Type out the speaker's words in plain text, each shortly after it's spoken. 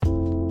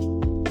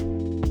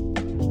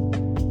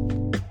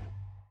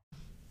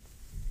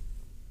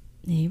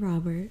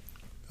Robert.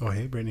 Oh,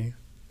 hey, Brittany.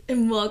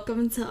 And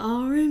welcome to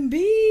R&B.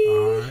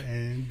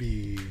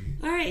 R&B.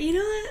 All right, you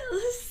know what?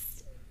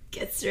 Let's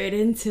get straight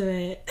into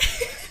it.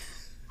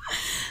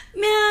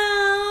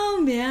 Meow,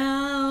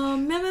 meow,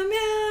 meow,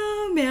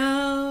 meow,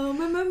 meow,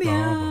 meow, meow,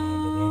 meow.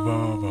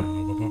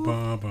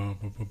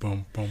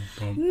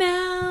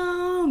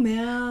 Meow,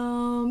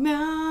 meow,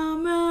 meow,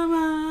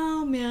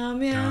 meow, meow,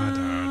 meow.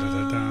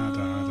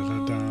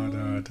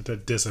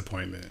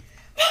 Disappointment.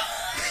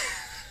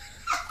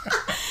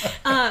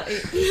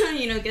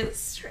 Get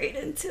straight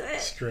into it.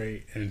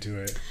 Straight into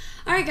it.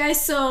 All right,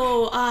 guys.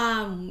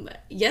 So,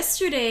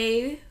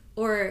 yesterday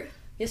for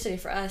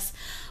us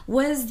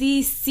was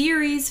the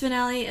series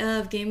finale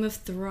of Game of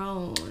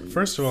Thrones.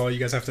 First of all, you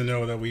guys have to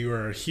know that we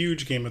were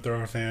huge Game of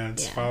Thrones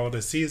fans. Yeah. Followed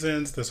the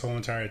seasons this whole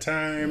entire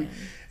time.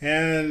 Yeah.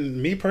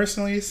 And me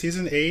personally,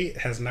 season 8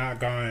 has not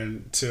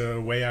gone to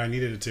the way I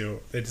needed it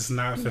to. It does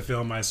not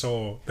fulfill my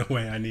soul the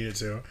way I needed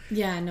to.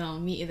 Yeah, no,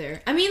 me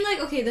either. I mean,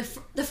 okay,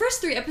 the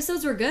first 3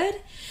 episodes were good,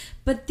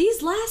 but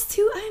these last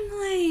 2, I'm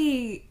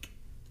like,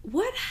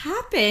 what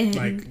happened?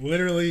 Like,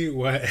 literally,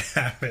 what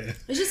happened?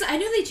 It's just, I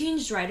know they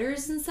changed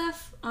writers and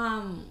stuff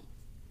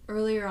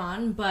earlier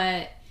on,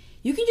 but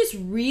you can just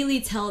really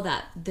tell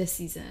that this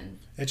season.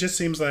 It just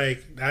seems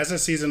like, as a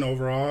season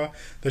overall,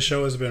 the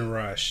show has been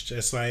rushed.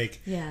 It's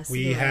like,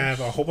 we have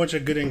a whole bunch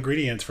of good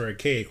ingredients for a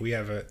cake. We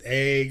have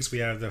eggs, we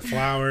have the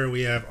flour,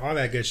 we have all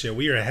that good shit.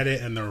 We are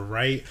headed in the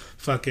right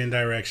fucking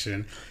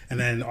direction. And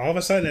then all of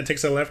a sudden, it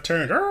takes a left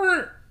turn.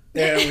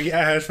 And we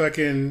add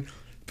fucking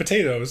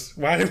potatoes.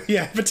 Why do we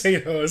add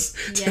potatoes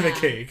to the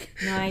cake?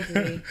 No, I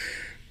agree.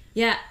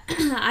 Yeah,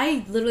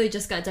 I literally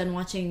just got done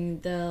watching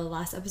the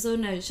last episode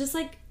and I was just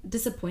like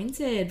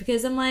disappointed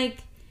because I'm like,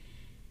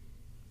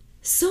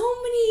 so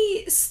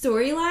many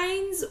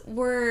storylines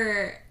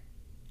were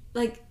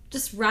like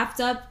just wrapped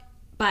up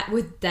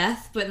with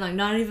death, but like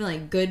not even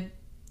like good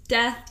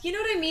death. You know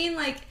what I mean?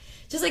 Like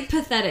just like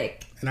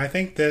pathetic. And I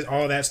think that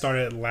all that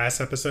started last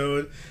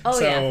episode. Oh,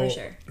 so yeah, for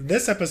sure.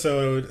 This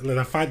episode,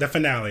 the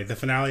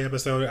finale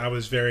episode, I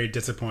was very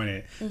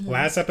disappointed. Mm-hmm.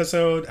 Last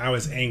episode, I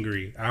was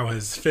angry. I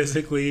was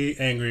physically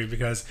angry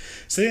because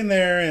sitting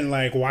there and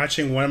like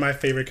watching one of my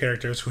favorite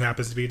characters, who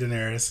happens to be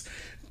Daenerys,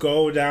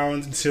 go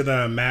down to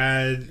the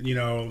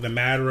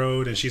mad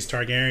road, and she's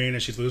Targaryen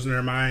and she's losing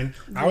her mind.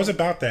 Yeah. I was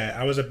about that.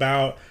 I was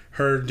about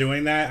her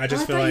doing that. I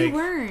just feel like you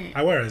weren't.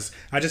 I was.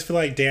 I just feel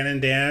like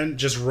Dan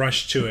just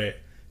rushed to it.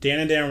 Dan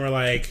and Dan were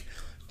like,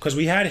 because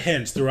we had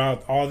hints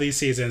throughout all these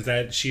seasons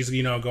that she's,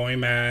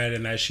 going mad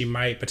and that she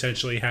might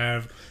potentially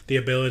have the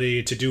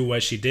ability to do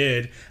what she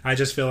did. I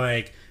just feel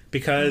like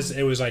because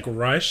it was like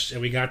rushed and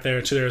we got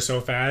there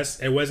so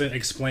fast, it wasn't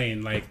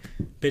explained. Like,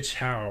 bitch,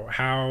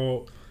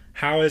 how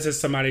is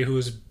this somebody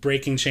who's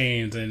breaking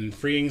chains and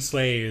freeing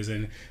slaves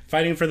and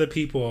fighting for the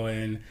people?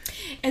 And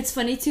it's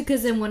funny too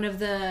because in one of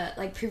the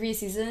like previous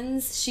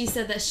seasons, she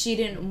said that she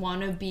didn't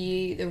want to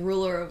be the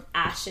ruler of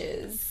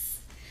Ashes.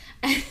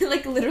 And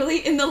like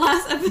literally in the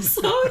last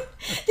episode,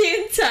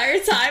 the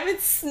entire time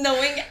it's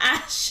snowing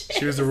ashes.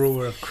 She was the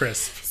ruler of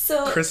crisp.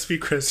 So crispy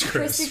crisp.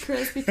 Crispy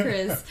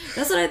crisp.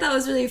 That's what I thought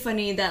was really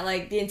funny, that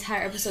like the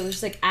entire episode was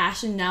just like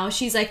ash, and now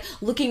she's like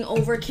looking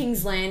over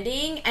King's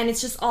Landing and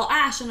it's just all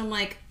ash, and I'm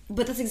like,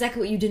 but that's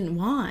exactly what you didn't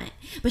want.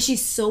 But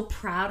she's so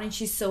proud and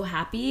she's so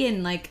happy,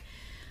 and like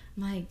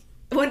I'm like,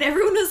 when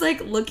everyone was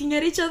like looking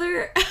at each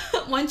other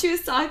when she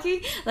was talking,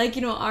 like,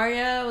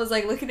 Arya was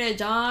like looking at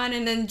Jon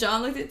and then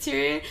Jon looked at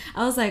Tyrion,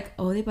 I was like,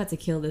 oh, they about to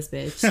kill this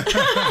bitch.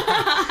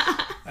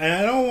 And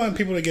I don't want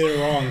people to get it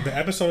wrong. The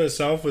episode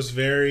itself was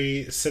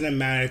very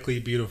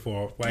cinematically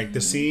beautiful. Like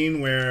the scene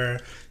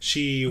where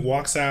she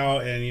walks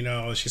out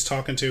and, she's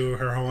talking to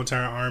her whole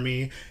entire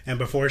army. And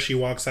before she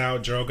walks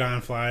out,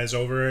 Drogon flies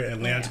over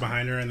and lands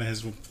behind her, and then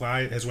his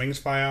wings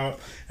fly out.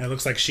 And it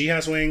looks like she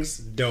has wings.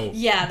 Dope.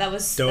 Yeah, that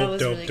was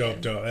dope. Really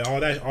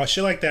All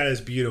shit like that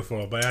is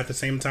beautiful. But at the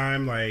same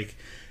time, like,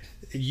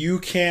 you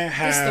can't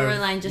have... The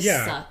storyline just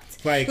sucked.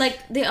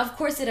 Like they of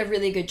course did a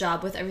really good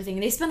job with everything.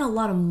 They spent a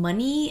lot of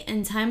money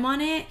and time on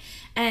it,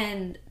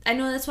 and I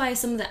know that's why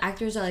some of the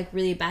actors are like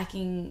really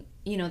backing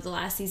the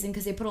last season,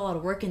 because they put a lot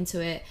of work into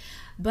it.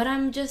 But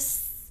at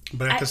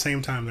the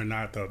same time, they're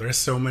not, though. There's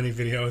so many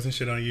videos and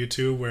shit on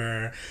YouTube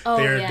where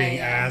they're being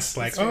asked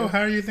like, how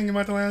are you thinking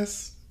about the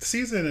last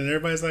season? And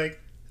everybody's like,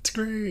 it's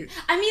great.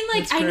 I mean,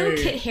 like, I know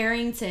Kit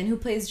Harington, who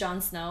plays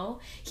Jon Snow,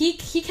 he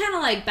kind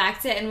of like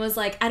backed it and was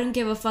like, I don't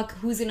give a fuck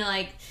who's gonna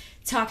like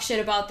talk shit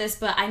about this,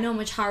 but I know how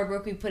much hard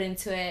work we put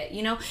into it,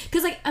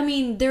 because like, I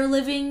mean, they're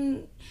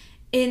living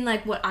in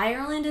like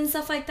Ireland and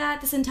stuff like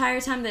that this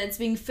entire time that it's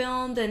being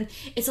filmed, and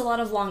it's a lot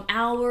of long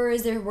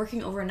hours. They're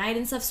working overnight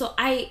and stuff. So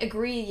I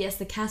agree, yes,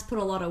 the cast put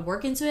a lot of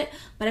work into it,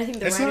 but I think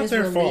the writers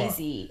were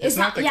lazy. It's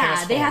not the cast's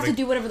fault. They have to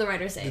do whatever the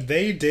writers say.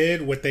 They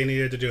did what they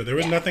needed to do. There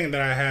was nothing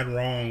that I had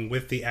wrong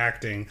with the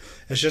acting.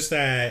 It's just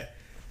that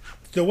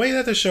the way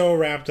that the show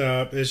wrapped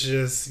up is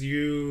just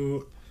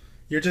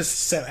you're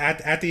just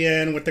at the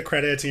end with the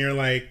credits, and you're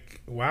like,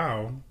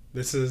 wow,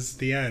 this is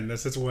the end.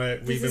 This is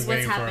what we've been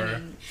waiting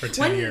for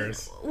 10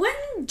 years.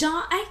 When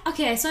John,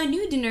 okay, so I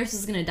knew Daenerys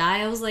was gonna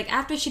die. I was like,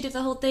 after she did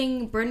the whole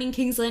thing, burning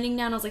King's Landing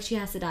down, I was like, she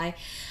has to die.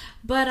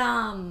 But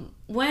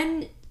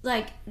when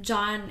like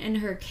Jon and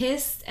her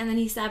kissed and then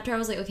he stabbed her, I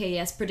was like, okay,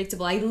 yes,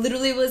 predictable. I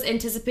literally was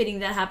anticipating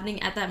that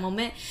happening at that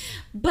moment.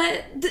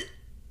 But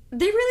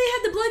they really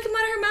had the blood come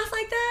out of her mouth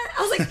like that?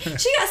 I was like,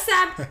 she got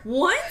stabbed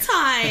one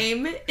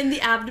time in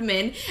the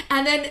abdomen,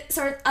 and then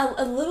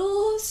a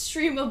little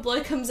stream of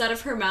blood comes out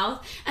of her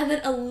mouth, and then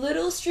a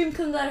little stream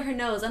comes out of her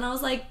nose, and I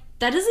was like,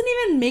 that doesn't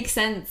even make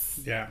sense.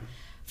 Yeah.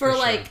 For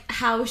like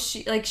how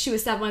she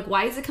was stabbed. I'm like,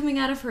 why is it coming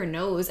out of her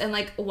nose? And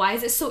like, why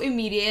is it so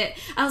immediate?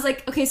 I was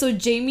like, okay, so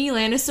Jaime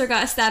Lannister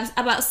got stabbed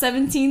about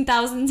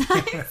 17,000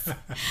 times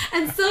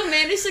and still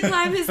managed to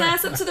climb his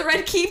ass up to the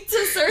Red Keep to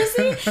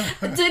Cersei.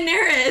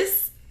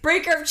 Daenerys,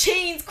 breaker of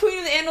chains, queen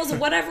of the Andals,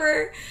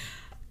 whatever,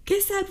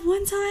 gets stabbed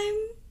one time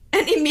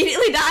and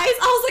immediately dies.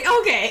 I was like,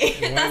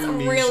 okay, that's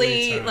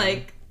really time.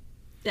 Like,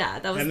 yeah,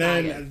 that was. And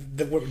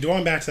then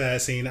going back to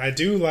that scene, I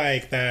do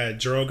like that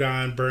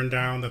Drogon burned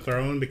down the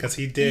throne because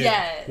he did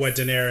what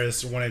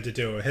Daenerys wanted to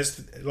do.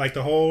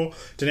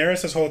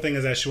 Daenerys' whole thing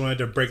is that she wanted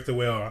to break the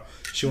will.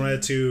 She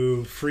wanted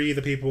to free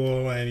the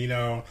people,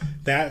 and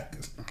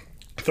that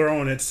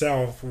throne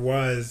itself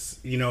was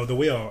the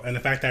will, and the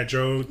fact that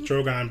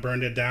Drogon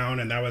burned it down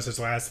and that was his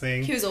last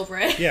thing. He was over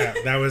it. Yeah,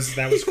 that was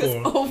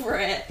cool. Was over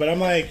it. But I'm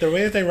like, the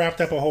way that they wrapped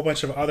up a whole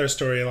bunch of other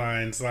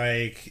storylines,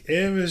 like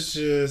it was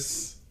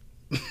just.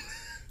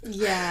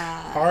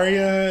 Yeah.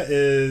 Arya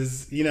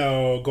is,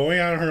 going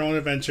out on her own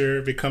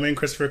adventure, becoming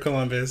Christopher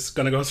Columbus,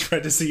 gonna go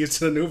spread the seeds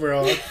to the New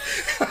World. Literally.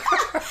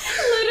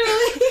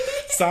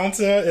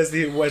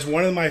 Sansa was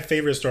one of my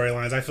favorite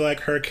storylines. I feel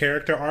like her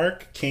character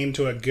arc came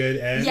to a good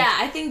end. Yeah,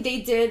 I think they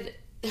did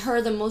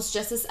her the most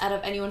justice out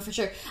of anyone for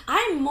sure.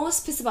 I'm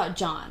most pissed about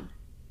Jon.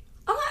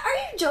 I'm like, are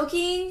you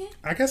joking?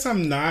 I guess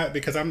I'm not,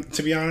 because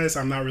to be honest,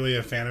 I'm not really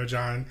a fan of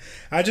Jon.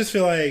 I just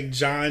feel like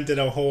Jon did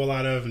a whole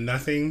lot of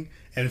nothing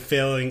and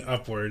failing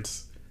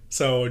upwards.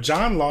 So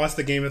Jon lost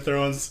the Game of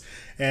Thrones,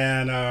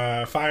 and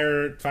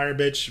Fire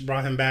Bitch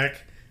brought him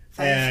back,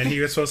 and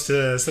he was supposed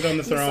to sit on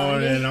the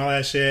throne and all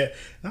that shit.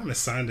 Not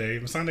Missandei.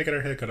 Missandei got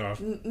her head cut off.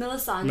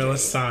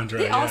 Melisandre.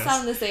 They all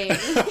sound the same.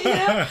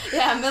 Yeah,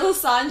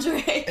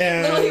 Melisandre.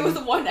 Literally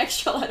with one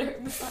extra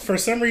letter. For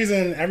some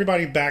reason,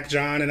 everybody backed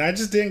Jon, and I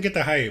just didn't get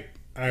the hype.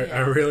 I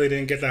really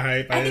didn't get the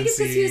hype. I think it's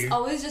because he was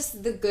always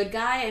just the good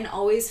guy and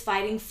always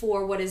fighting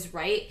for what is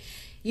right.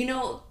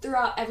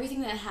 Throughout everything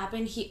that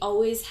happened, he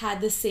always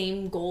had the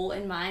same goal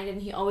in mind,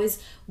 and he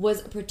always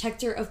was a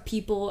protector of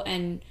people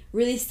and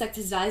really stuck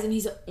to his values, and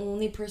he's the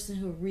only person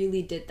who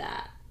really did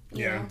that.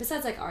 You know?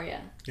 Besides, like,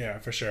 Arya. Yeah,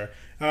 for sure.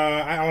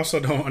 I also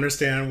don't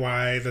understand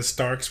why the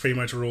Starks pretty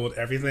much ruled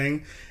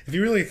everything. If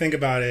you really think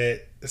about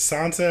it,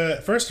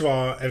 Sansa, first of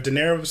all, if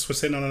Daenerys was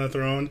sitting on the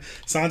throne,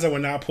 Sansa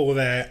would not pull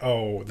that,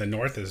 the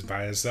North is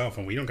by itself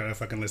and we don't gotta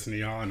fucking listen to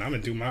y'all and I'm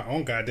gonna do my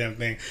own goddamn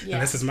thing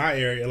and this is my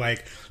area.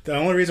 Like, the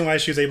only reason why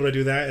she was able to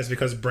do that is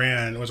because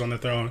Bran was on the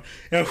throne.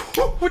 And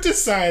who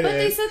decided? But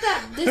they said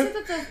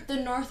that the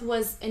North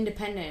was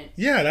independent.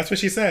 Yeah, that's what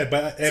she said.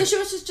 But so she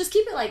was just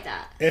keep it like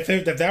that. If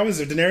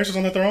Daenerys was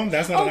on the throne,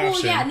 that's not an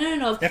option. Yeah,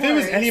 no, of course. If it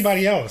was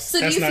anybody else, so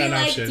that's not an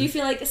option. Do you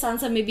feel like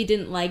Sansa maybe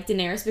didn't like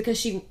Daenerys because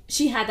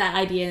she had that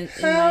idea in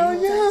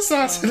Hell yeah,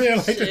 Sansa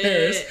didn't like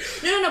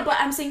Daenerys. No, but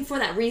I'm saying for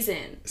that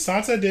reason.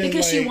 Sansa didn't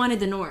because she wanted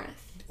the North.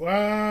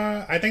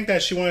 Well, I think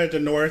that she wanted the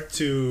North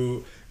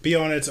to be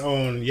on its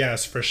own,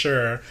 yes, for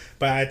sure.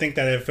 But I think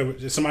that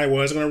if somebody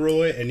was going to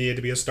rule it, it needed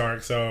to be a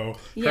Stark. So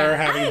her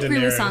having Daenerys. I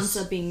agree with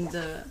Sansa being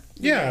the...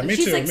 Yeah, me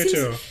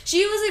too.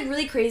 She was like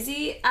really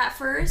crazy at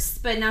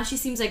first, but now she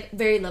seems like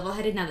very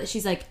level-headed now that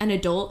she's like an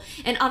adult.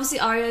 And obviously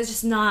Arya is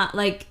just not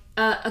like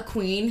a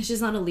queen.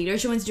 She's not a leader.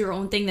 She wants to do her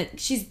own thing. That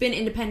she's been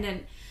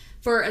independent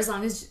for as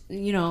long as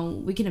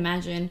we can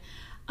imagine.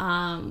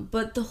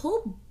 But the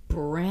whole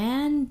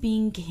Bran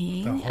being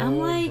king,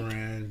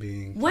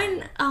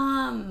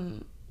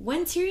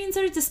 when Tyrion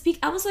started to speak,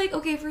 I was like,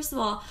 okay, first of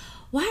all,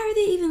 why are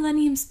they even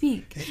letting him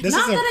speak? This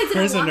not is that I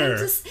didn't want him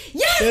to.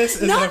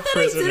 Yes, not that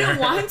I didn't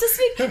want him to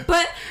speak,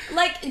 but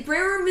like Grey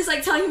Worm is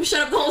like telling him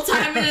shut up the whole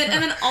time,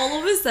 and then all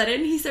of a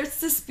sudden he starts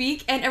to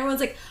speak, and everyone's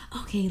like,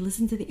 okay,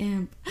 listen to the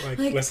imp. Like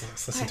listen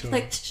to him.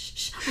 Like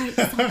shh, all right,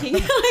 he's talking.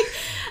 Like,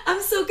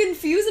 I'm so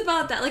confused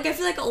about that. Like, I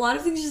feel like a lot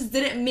of things just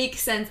didn't make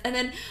sense. And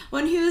then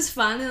when he was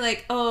finally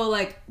like,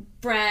 like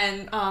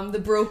Bran, the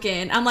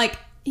Broken, I'm like,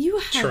 you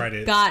have tried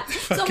it.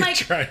 So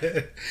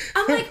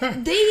I'm like,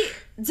 they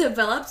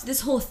developed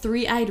this whole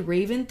three-eyed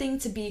raven thing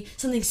to be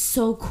something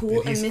so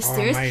cool and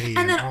mysterious,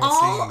 and then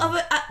all of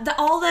it,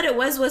 all that it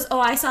was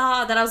I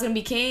saw that I was gonna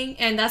be king,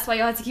 and that's why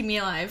you had to keep me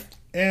alive.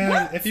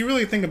 And if you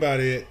really think about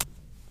it,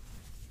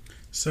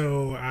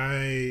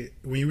 when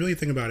you really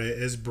think about it,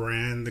 is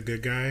Bran the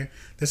good guy?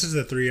 This is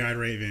the three-eyed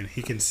raven.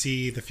 He can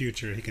see the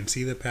future. He can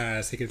see the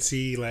past. He can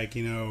see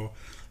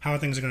how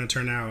things are gonna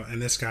turn out. And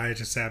this guy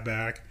just sat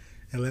back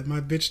and let my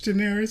bitch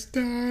Daenerys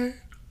die.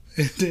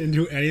 It didn't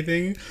do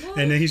anything. What?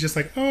 And then he's just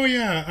like, oh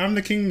yeah, I'm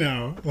the king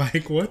now.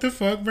 Like, what the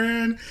fuck,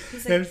 Bran?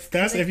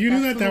 If you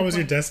knew that was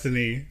your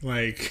destiny,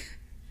 like...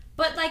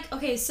 But like,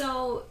 okay,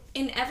 so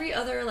in every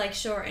other like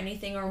show or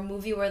anything or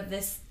movie where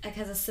this like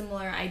has a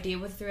similar idea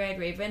with Three-Eyed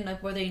Raven,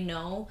 like where they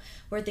know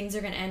where things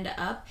are gonna end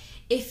up,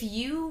 if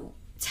you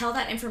tell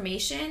that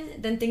information,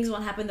 then things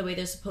won't happen the way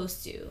they're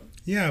supposed to.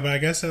 Yeah, but I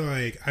guess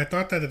I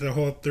thought that the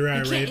whole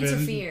Three-Eyed Raven.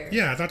 Interfere.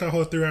 Yeah, I thought the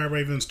whole Three-Eyed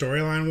Raven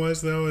storyline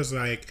was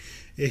like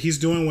he's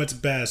doing what's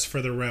best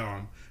for the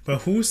realm.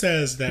 But who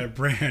says that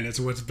Bran is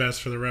what's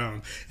best for the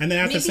realm? And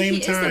then at the same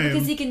time,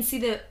 because he can see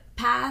the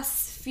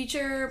past,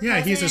 future, yeah,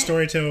 present. he's a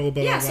storyteller.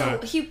 Blah, yeah, blah, blah.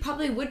 so he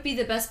probably would be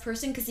the best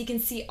person because he can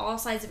see all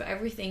sides of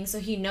everything, so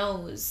he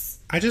knows.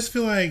 I just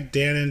feel like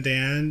Dan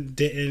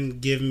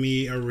didn't give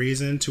me a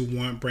reason to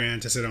want Bran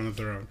to sit on the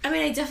throne. I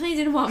mean, I definitely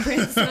didn't want Bran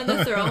to sit on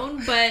the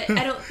throne, but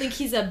I don't think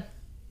he's a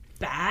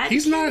bad.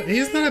 He's not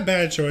a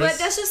bad choice. But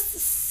that's just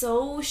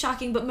so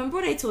shocking. But remember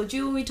what I told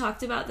you when we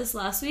talked about this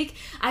last week?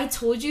 I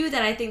told you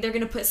that I think they're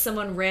gonna put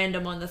someone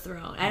random on the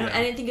throne. I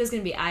didn't think it was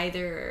gonna be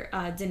either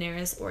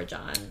Daenerys or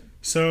Jon.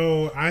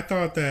 So I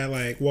thought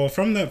that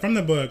from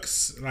the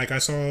books, like I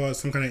saw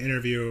some kind of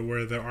interview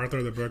where the author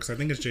of the books, I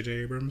think it's J.J.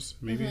 Abrams,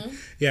 maybe. Mm-hmm.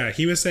 Yeah,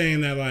 he was saying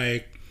that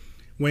like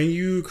when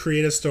you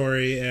create a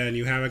story and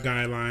you have a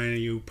guideline and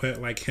you put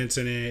like hints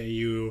in it, and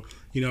you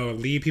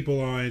lead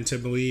people on to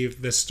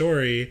believe this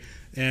story,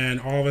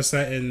 and all of a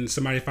sudden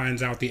somebody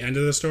finds out the end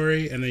of the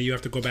story and then you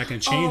have to go back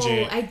and change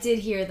it. Oh, I did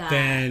hear that.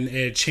 Then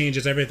it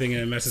changes everything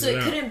and it messes it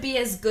up. So it couldn't be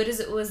as good as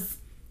it was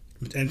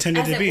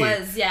intended to be.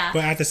 Yeah.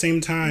 But at the same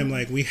time,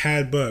 like we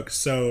had books,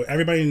 so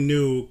everybody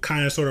knew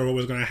kind of sort of what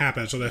was going to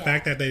happen. So the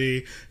fact that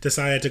they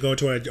decided to go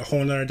to a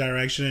whole nother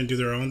direction and do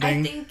their own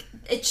thing, I think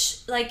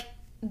it's like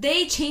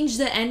they changed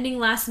the ending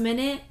last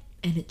minute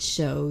and it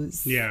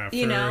shows. Yeah,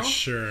 for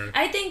sure.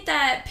 I think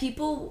that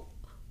people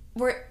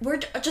we're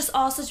just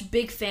all such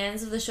big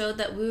fans of the show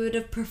that we would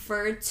have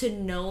preferred to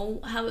know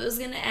how it was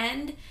going to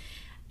end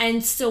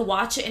and still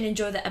watch it and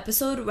enjoy the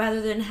episode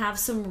rather than have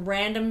some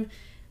random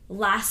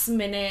last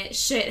minute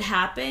shit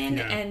happen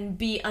and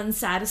be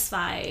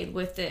unsatisfied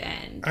with the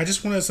end. I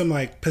just wanted some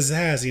like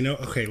pizzazz,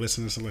 Okay,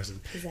 listen.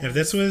 Pizzazz. If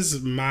this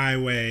was my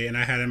way and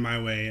I had it my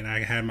way and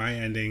I had my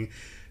ending,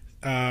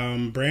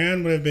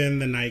 Bran would have been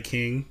the Night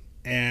King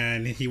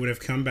and he would have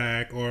come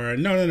back. Or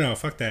no,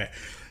 fuck that.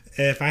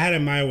 If I had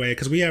it my way,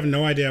 because we have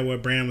no idea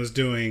what Bran was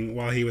doing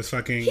while he was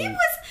fucking. He was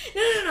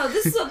no.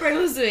 This is what Bran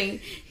was doing.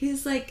 He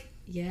was like,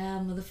 yeah,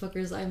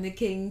 motherfuckers, I'm the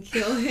king,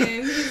 kill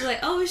him. He's like,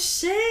 oh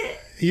shit.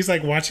 He's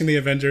like watching the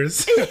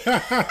Avengers.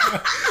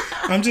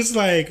 I'm just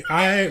like,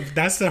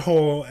 that's a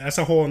hole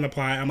in the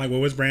plot. I'm like,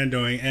 what was Bran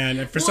doing?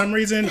 And for some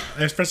reason,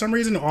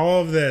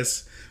 all of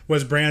this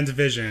was Bran's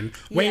vision.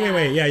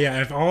 Wait.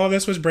 Yeah. If all of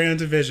this was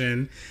Bran's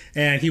vision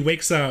and he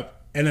wakes up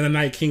and then the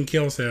Night King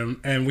kills him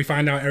and we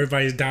find out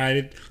everybody's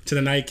died to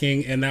the Night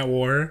King in that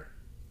war,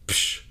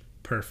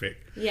 perfect.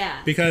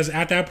 Yeah. Because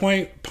at that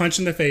point, punch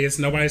in the face,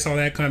 nobody saw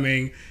that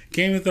coming.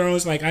 Game of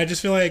Thrones, like, I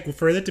just feel like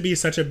for it to be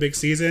such a big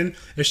season,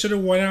 it should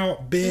have went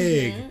out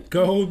big. Mm-hmm.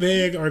 Go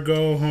big or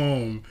go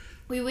home.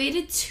 We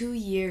waited 2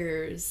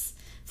 years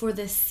for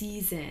this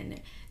season.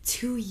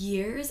 2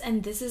 years,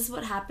 and this is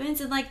what happens.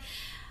 And, like,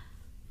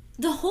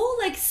 the whole,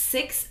 like,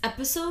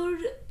 6-episode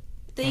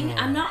thing,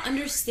 I'm not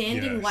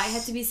understanding why it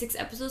had to be 6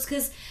 episodes,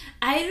 because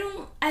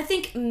I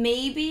think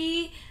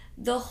maybe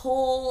the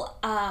whole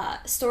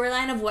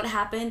storyline of what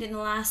happened in the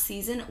last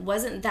season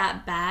wasn't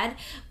that bad,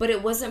 but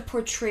it wasn't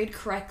portrayed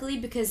correctly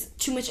because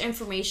too much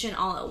information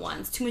all at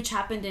once. Too much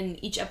happened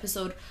in each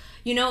episode.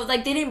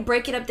 Like, they didn't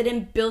break it up. They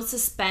didn't build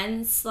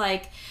suspense.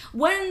 Like,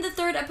 when the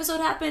 3rd episode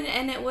happened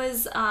and it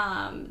was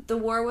the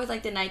war with,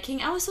 like, the Night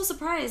King, I was so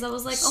surprised. I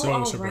was like,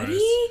 already?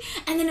 Surprised.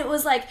 And then it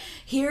was like,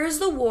 here's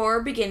the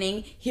war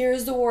beginning,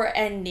 here's the war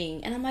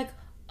ending. And I'm like,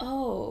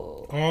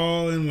 oh.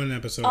 All in one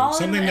episode.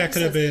 Something that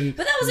could have been.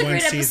 But that was a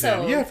great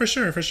episode. Yeah, for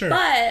sure.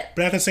 But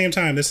at the same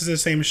time, this is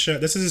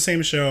the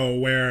same show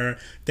where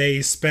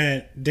they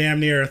spent damn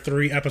near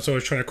 3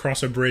 episodes trying to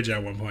cross a bridge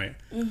at one point.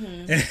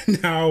 Mm-hmm.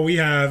 And now we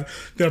have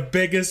the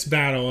biggest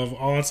battle of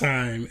all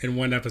time in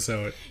one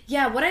episode.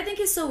 Yeah, what I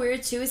think is so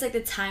weird too is like the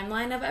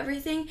timeline of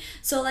everything.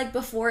 So like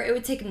before it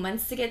would take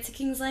months to get to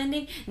King's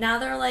Landing. Now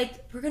they're like,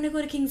 we're gonna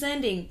go to King's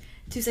Landing.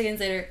 2 seconds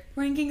later,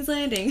 we're in King's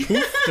Landing.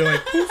 Poof, they're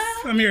like, poof,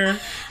 I'm here.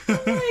 I'm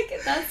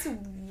like, that's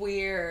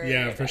weird.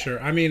 Yeah, for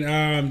sure. I mean,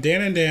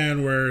 Dan and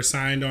Dan were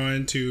signed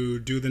on to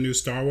do the new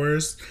Star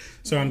Wars.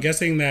 So I'm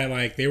guessing that,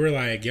 like, they were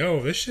like,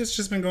 yo, this shit's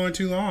just been going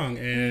too long.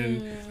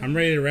 And I'm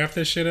ready to wrap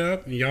this shit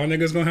up. And y'all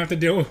niggas gonna have to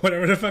deal with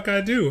whatever the fuck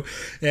I do.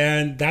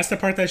 And that's the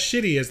part that's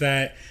shitty is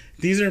that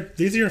these are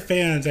your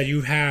fans that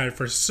you've had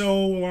for so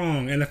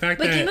long, and the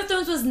fact that Game of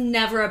Thrones was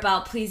never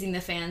about pleasing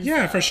the fans.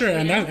 Yeah, for sure,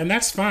 and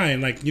that's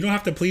fine. Like, you don't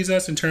have to please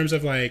us in terms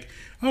of like,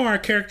 oh, our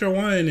character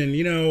won, and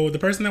the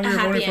person that we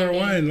were voting for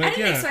won. Like, I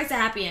didn't expect a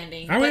happy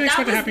ending. I wouldn't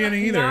expect a happy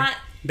ending either.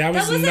 That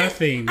was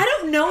nothing. I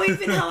don't know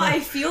even how I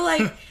feel.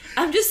 Like,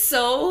 I'm just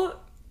so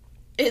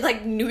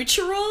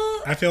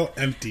neutral. I feel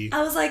empty.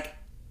 I was like,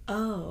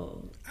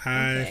 oh.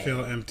 I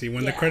feel empty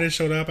when the credits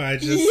showed up. I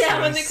just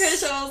when the credits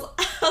showed up,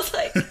 I was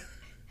like.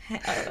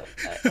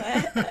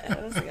 I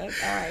was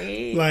like, all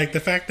right. Like the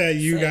fact that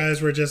you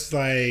guys were just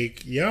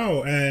like,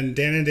 yo, and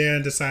Dan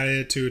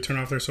decided to turn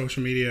off their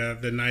social media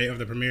the night of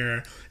the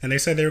premiere, and they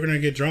said they were going to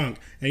get drunk.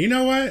 And you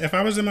know what? If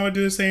I was them, I would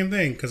do the same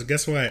thing. Because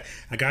guess what?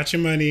 I got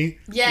your money.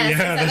 Yes,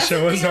 yeah, the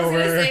show is over.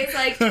 It's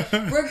like,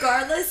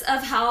 regardless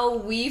of how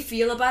we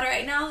feel about it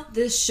right now,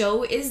 the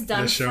show is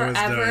done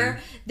forever.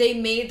 They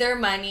made their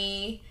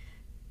money.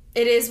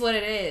 It is what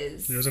it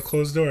is. There's a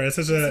closed door. This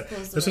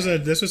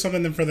was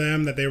something for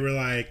them that they were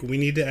like, we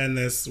need to end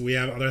this. We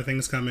have other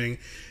things coming,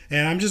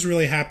 and I'm just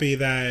really happy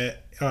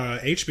that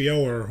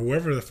HBO or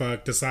whoever the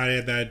fuck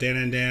decided that Dan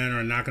and Dan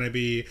are not going to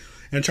be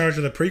in charge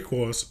of the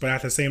prequels. But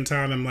at the same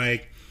time, I'm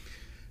like,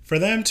 for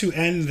them to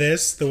end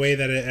this the way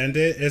that it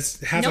ended,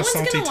 has a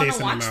salty taste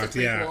in my mouth.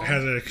 Yeah, it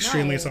has an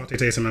extremely salty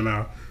taste in my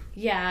mouth.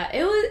 Yeah,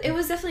 it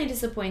was definitely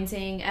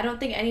disappointing. I don't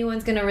think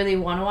anyone's gonna really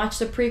want to watch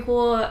the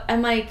prequel.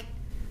 I'm like,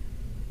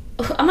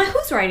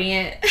 who's writing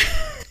it?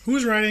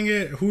 Who's writing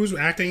it? Who's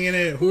acting in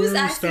it? Who's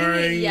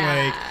starring?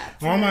 Yeah,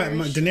 like, all my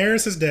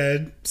Daenerys is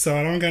dead, so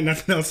I don't got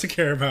nothing else to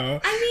care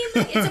about. I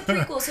mean, like, it's a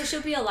prequel, so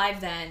she'll be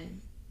alive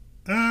then.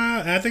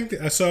 I think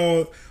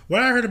so.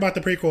 What I heard about the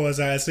prequel is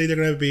that it's either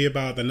going to be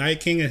about the Night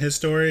King and his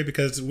story,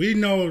 because we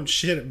know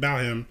shit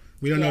about him.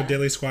 We don't know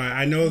Diddley Squat.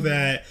 I know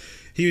that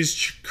he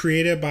was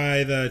created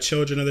by the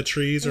Children of the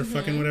Trees or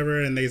fucking whatever,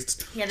 and they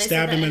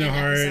stabbed him in the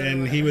heart,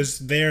 and he was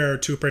there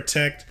to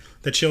protect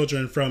the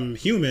children from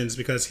humans,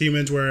 because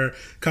humans were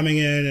coming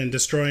in and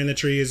destroying the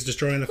trees,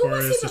 destroying the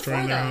forest,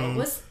 destroying their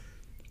homes.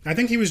 I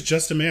think he was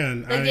just a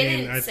man. Like,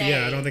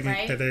 I don't think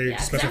that they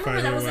specified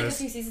who that it was like a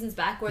few seasons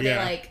back where they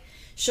like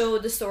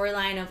showed the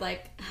storyline of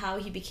like how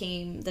he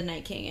became the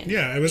Night King. And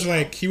it was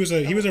like he was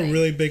a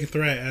really big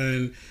threat.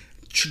 And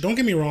don't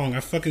get me wrong, I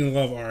fucking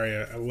love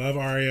Arya. I love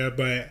Arya,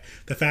 but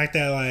the fact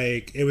that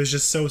like it was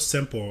just so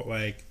simple,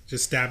 like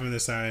just stab him in the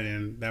side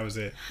and that was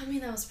it. I mean,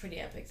 that was pretty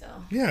epic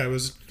though. Yeah, it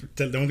was.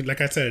 Like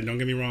I said, don't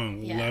get me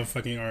wrong. Yeah. Love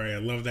fucking Arya.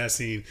 Love that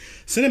scene.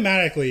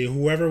 Cinematically,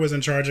 whoever was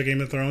in charge of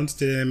Game of Thrones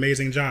did an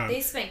amazing job.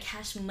 They spent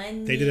cash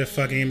money. They did a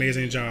fucking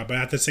amazing job. But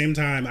at the same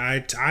time,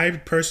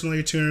 I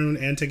personally tune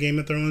into Game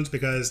of Thrones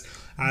because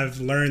I've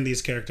learned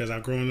these characters.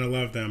 I've grown to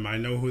love them. I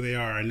know who they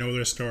are. I know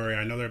their story.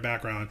 I know their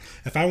background.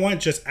 If I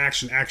want just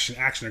action,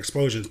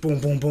 explosions,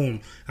 boom, boom,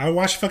 boom, I would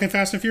watch fucking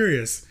Fast and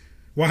Furious.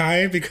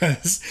 Why?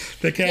 Because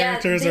the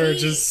characters are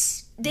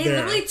just... They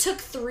literally took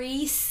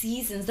 3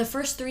 seasons, the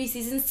first 3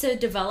 seasons, to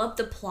develop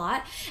the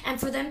plot, and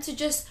for them to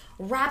just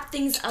wrap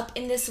things up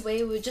in this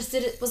way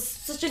was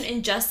such an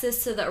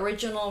injustice to the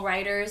original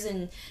writers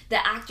and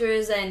the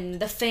actors and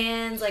the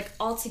fans, like,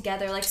 all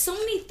together. Like, so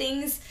many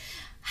things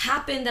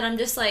happened that I'm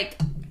just like,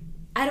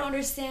 I don't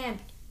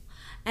understand.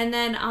 And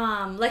then,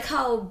 like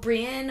how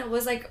Brienne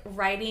was like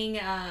writing,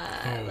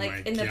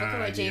 like in the book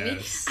about Jaime.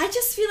 Yes. I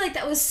just feel like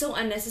that was so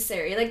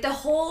unnecessary. Like the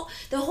whole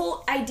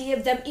idea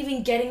of them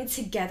even getting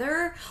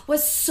together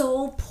was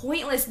so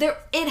pointless.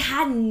 It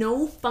had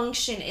no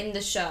function in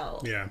the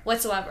show,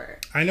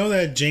 whatsoever. I know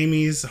that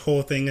Jaime's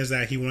whole thing is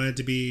that he wanted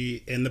to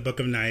be in the Book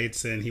of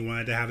Knights and he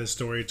wanted to have his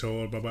story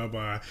told, blah blah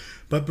blah.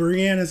 But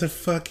Brienne is a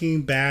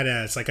fucking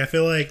badass. Like I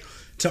feel like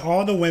to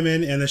all the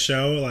women in the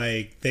show,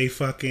 like they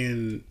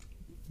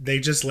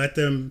just let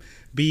them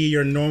be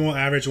your normal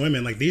average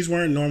women. Like these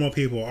weren't normal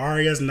people.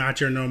 Arya's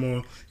not your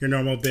normal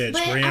bitch.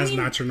 Brienne's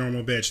not your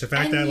normal bitch. The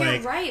fact that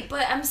like right,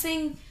 but I'm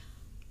saying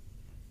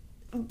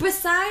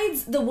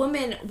besides the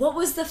women, what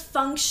was the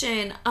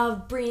function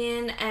of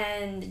Brienne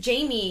and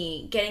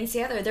Jaime getting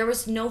together? There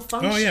was no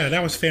function. Oh yeah,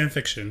 that was fan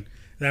fiction.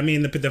 I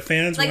mean, the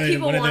fans like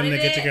wanted them to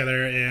get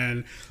together,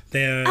 and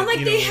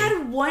they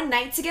had one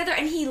night together,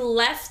 and he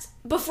left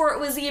before it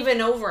was even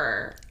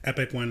over.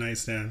 Epic one night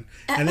stand.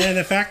 And then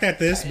the fact that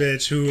this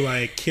bitch who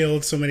like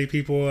killed so many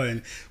people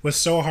and was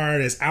so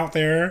hard is out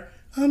there.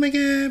 Oh my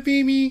god,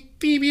 baby,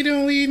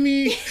 don't leave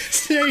me.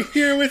 Stay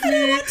here with me. I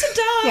don't want to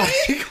die.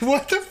 Like,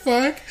 what the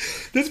fuck?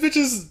 This bitch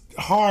is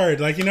hard.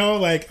 Like, you know,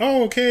 like,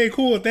 oh, okay,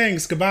 cool,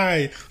 thanks,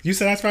 goodbye. You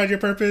satisfied your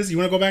purpose? You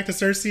want to go back to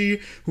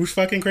Cersei, who's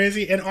fucking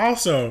crazy? And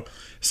also,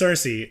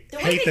 Cersei,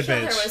 hate the bitch.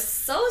 Her was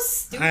so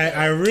stupid.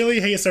 I really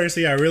hate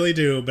Cersei, I really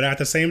do. But at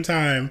the same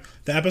time,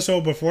 the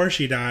episode before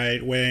she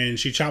died, when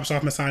she chops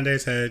off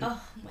Missandei's head,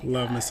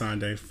 love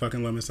Missandei,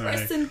 fucking love Missandei.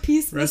 Rest in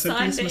peace,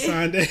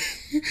 Missandei.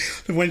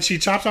 When she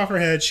chops off her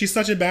head, she's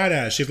such a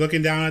badass. She's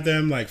looking down at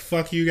them like,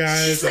 "Fuck you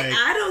guys!" She's like,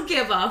 I don't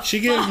give a fuck. She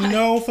gives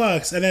no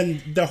fucks. And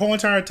then the whole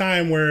entire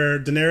time where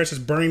Daenerys is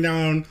burning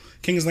down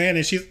King's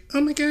Landing, she's,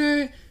 oh my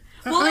god.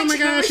 Well, oh my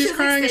god, she's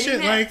crying and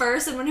shit. Like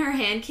first, and when her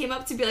hand came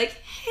up to be like,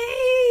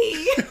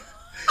 "Hey,"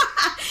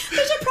 we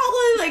should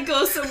probably like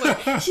go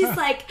somewhere. She's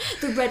like,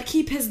 "The Red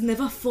Keep has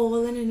never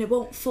fallen, and it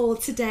won't fall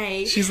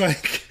today." She's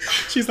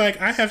like,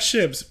 "I have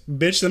ships,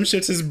 bitch. Them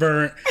ships is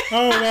burnt.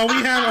 Oh well,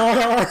 we have all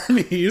the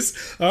armies.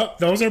 Oh,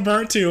 those are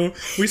burnt too.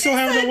 We still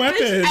have the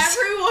weapons.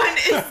 Everyone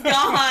is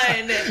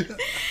gone.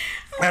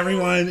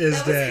 Everyone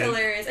is dead." That was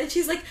hilarious. And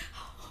she's like,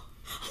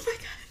 "Oh my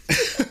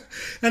god."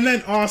 And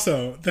then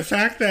also the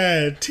fact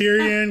that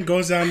Tyrion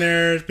goes down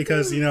there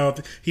because, you know,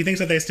 he thinks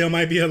that they still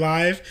might be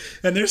alive.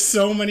 And there's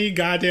so many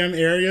goddamn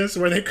areas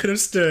where they could have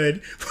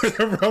stood where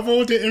the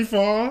rubble didn't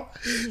fall.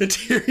 And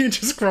Tyrion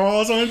just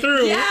crawls on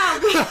through. Yeah,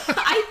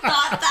 I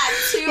thought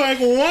that too. Like,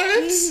 what?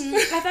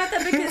 I thought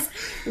that because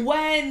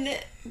when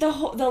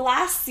the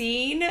last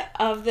scene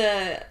of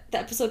the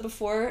episode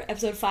before,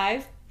 episode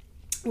 5,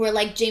 where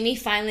like Jaime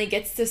finally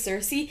gets to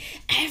Cersei,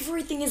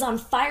 everything is on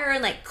fire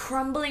and like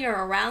crumbling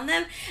around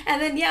them. And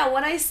then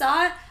when I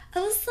saw it, I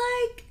was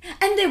like,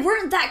 and they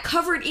weren't that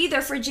covered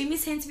either for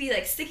Jaime's hand to be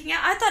like sticking out.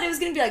 I thought it was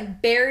gonna be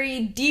like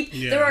buried deep.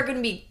 Yeah. There were gonna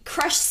be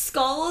crushed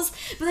skulls,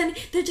 but then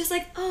they're just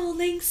like, oh,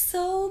 laying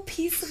so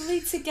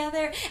peacefully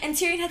together. And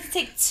Tyrion had to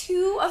take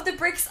 2 of the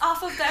bricks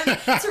off of them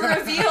to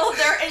reveal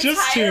their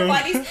entire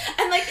bodies.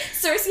 And like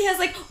Cersei has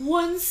like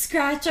 1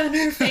 scratch on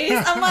her face.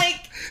 I'm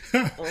like,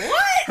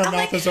 what? Her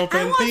mouth is open.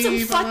 I want some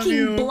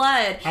fucking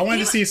blood. I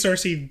wanted to see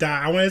Cersei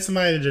die. I wanted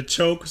somebody to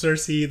choke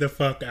Cersei the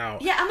fuck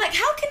out. Yeah, I'm like,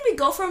 how can we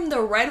go from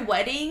the Red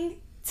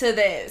Wedding to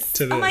this?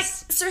 I'm like,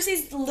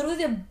 Cersei's literally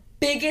the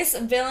biggest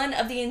villain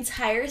of the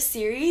entire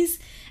series,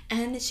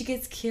 and she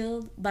gets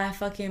killed by a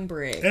fucking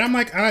brick. And I'm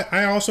like,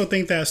 I also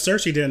think that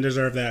Cersei didn't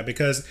deserve that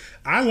because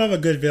I love a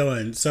good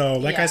villain. So,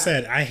 like I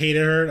said, I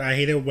hated her. I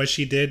hated what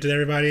she did to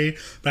everybody.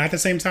 But at the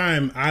same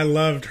time, I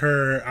loved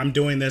her. I'm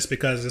doing this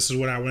because this is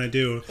what I want to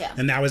do. Yeah.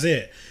 And that was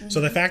it. Mm-hmm.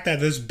 So the fact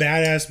that this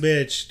badass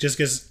bitch just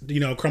gets,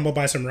 crumbled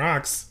by some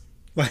rocks.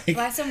 Like,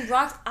 by some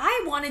rocks.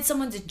 I wanted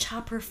someone to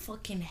chop her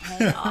fucking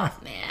head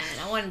off, man.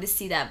 I wanted to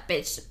see that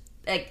bitch,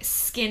 like,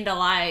 skinned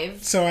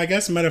alive. So I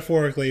guess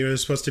metaphorically it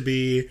was supposed to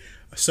be...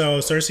 So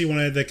Cersei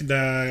wanted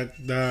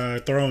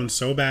the throne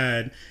so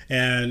bad,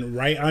 and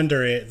right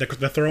under it,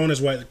 the throne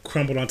is what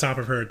crumbled on top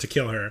of her to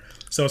kill her.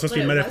 So it's supposed to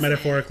be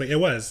metaphorically. It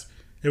was.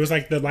 It was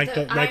like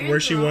like where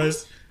she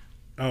was.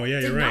 Oh yeah,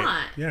 you're right.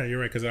 Not. Yeah,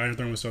 you're right because the Iron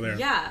Throne was still there.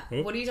 Yeah.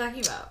 Oop. What are you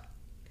talking about?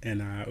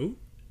 And Oop.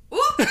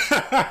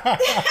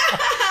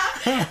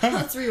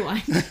 Let's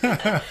rewind.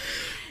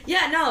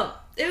 Yeah, no,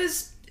 it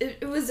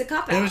was a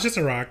cop out. It was just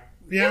a rock.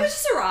 Yeah, it was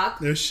just a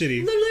rock. It was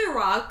shitty. Literally a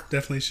rock.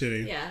 Definitely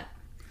shitty. Yeah.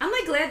 I'm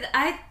like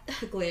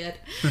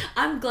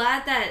I'm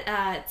glad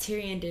that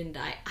Tyrion didn't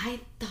die.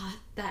 I thought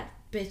that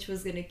bitch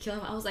was gonna kill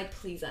him. I was like,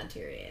 please not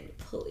Tyrion.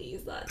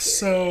 Please not Tyrion.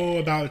 So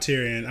about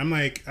Tyrion, I'm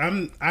like,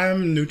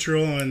 I'm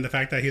neutral on the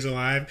fact that he's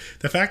alive.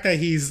 The fact that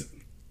he's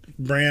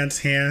Bran's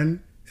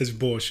hand is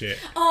bullshit.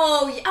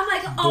 Oh, I'm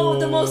like,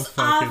 the most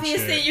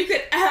obvious thing you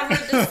could ever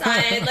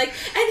decide. Like,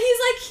 and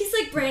he's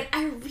like, Bran,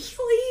 I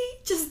really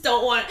just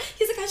don't want.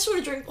 He's like, I just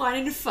want to drink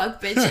wine and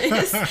fuck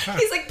bitches.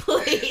 He's like,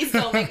 please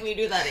don't make me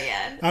do that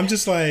again. I'm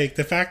just like,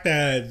 the fact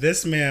that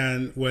this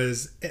man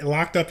was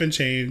locked up in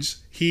chains.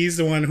 He's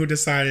the one who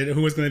decided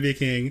who was going to be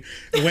king.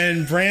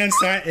 When Bran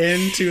sat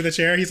into the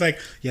chair, he's like,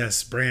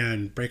 yes,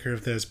 Bran, breaker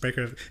of this,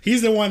 breaker of...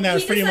 He's the one that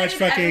was pretty much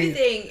fucking...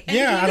 Everything. And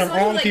yeah, out of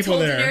all the people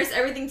there. He told Daenerys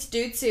everything to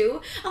do,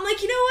 too. I'm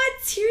like, you know what?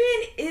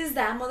 Tyrion is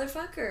that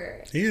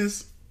motherfucker. He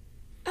is.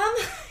 I'm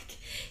like,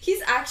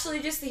 he's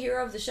actually just the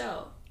hero of the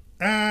show.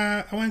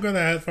 I wouldn't go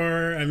that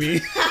far. I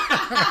mean,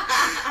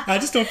 I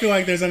just don't feel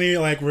like there's any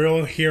like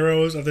real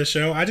heroes of the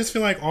show. I just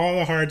feel like all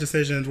the hard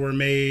decisions were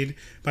made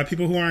by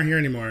people who aren't here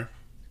anymore.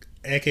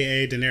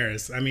 AKA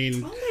Daenerys. I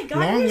mean, oh my God,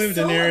 long live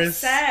so Daenerys.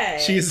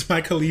 Upset. She's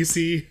my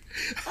Khaleesi.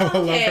 I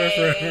will love her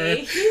forever.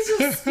 He's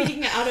just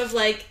speaking out of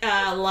like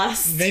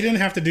lust. They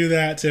didn't have to do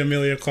that to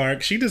Emilia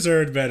Clarke. She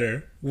deserved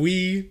better.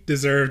 We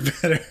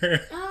deserved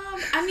better.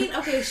 I mean,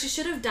 okay, she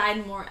should have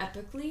died more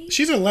epically.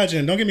 She's a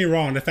legend. Don't get me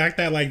wrong. The fact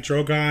that like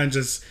Drogon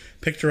just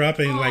picked her up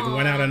and like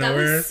went out of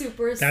nowhere. Was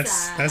super sad.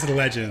 That's a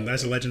legend.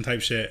 That's a legend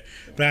type shit.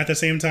 But at the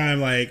same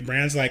time, like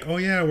Bran's like, oh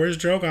yeah, where's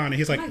Drogon? And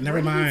he's like,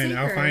 never mind,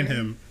 I'll find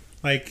him.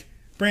 Like,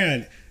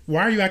 Bran,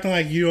 why are you acting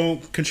like you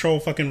don't control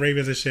fucking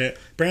ravens and shit?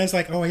 Bran's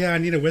like, oh yeah, I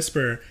need a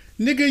whisper.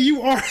 Nigga,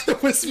 you are the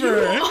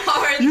whisperer.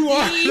 You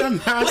are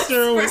the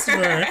master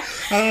whisperer.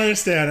 I don't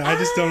understand. I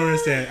just don't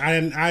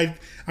understand.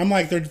 I'm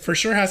like, there for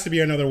sure has to be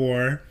another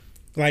war.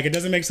 Like, it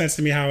doesn't make sense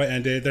to me how it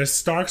ended. The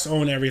Starks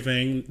own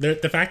everything. The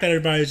fact that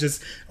everybody's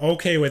just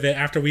okay with it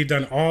after we've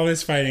done all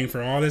this fighting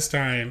for all this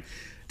time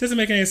doesn't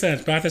make any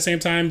sense. But at the same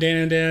time,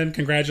 Dan,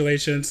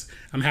 congratulations.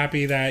 I'm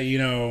happy that,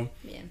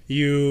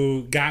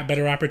 you got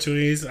better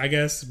opportunities, I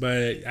guess.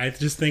 But I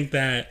just think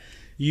that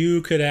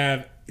you could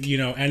have,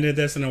 ended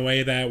this in a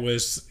way that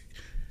was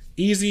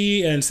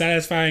easy and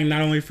satisfying,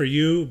 not only for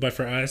you, but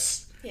for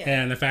us. Yeah.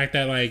 And the fact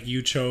that, like,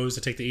 you chose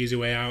to take the easy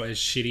way out is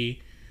shitty.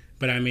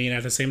 But I mean,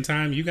 at the same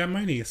time, you got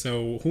money,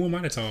 so who am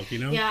I to talk,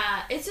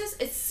 Yeah,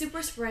 it's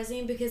super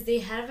surprising because they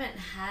haven't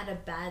had a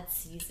bad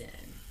season.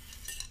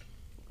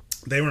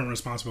 They weren't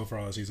responsible for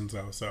all the seasons,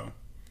 though, so,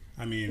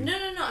 I mean... No,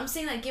 I'm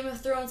saying, like, Game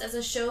of Thrones as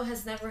a show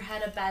has never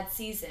had a bad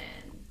season.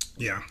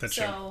 Yeah, that's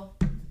true. So,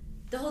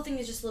 the whole thing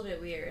is just a little bit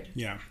weird.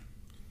 Yeah.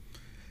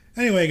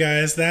 Anyway,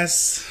 guys, I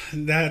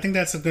think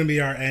that's going to be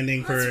our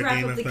ending Let's for wrap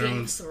Game up of the Game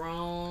of Thrones.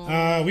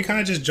 Thrones. We kind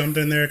of just jumped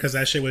in there because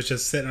that shit was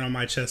just sitting on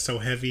my chest so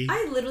heavy.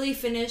 I literally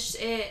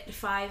finished it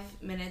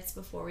 5 minutes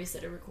before we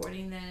started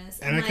recording this.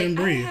 And I couldn't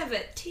breathe. I have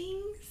a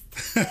ting.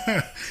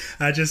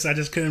 I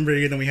just couldn't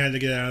breathe and we had to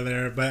get out of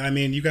there. But I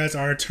mean, you guys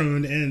are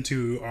tuned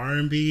into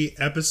R&B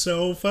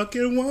episode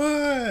fucking 1.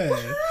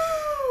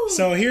 Woo-hoo!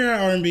 So here at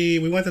R&B,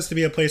 we want this to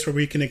be a place where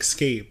we can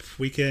escape.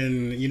 We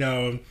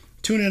can,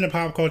 tune into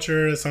pop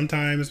culture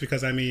sometimes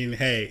because, I mean,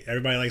 hey,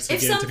 everybody likes to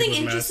if get into people's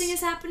something interesting mess.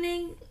 is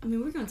happening, I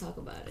mean, we're going to talk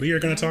about it. We are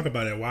going to talk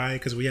about it. Why?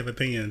 Because we have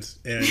opinions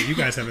and you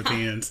guys have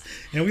opinions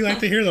and we like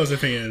to hear those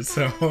opinions.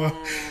 So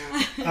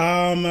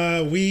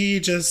we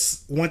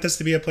just want this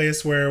to be a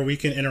place where we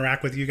can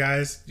interact with you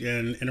guys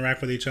and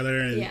interact with each other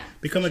and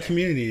become a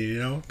community,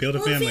 build a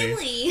family.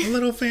 A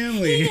little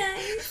family.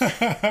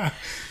 Hey,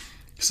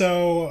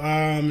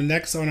 So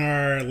next on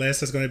our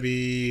list is going to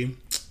be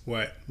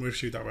what? What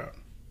should we talk about?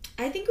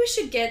 I think we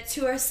should get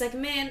to our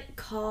segment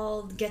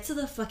called Get to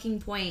the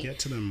Fucking Point. Get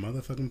to the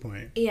motherfucking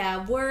point.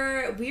 Yeah,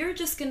 we're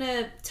just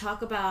gonna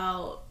talk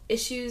about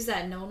issues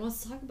that no one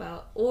wants to talk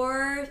about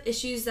or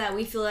issues that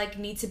we feel like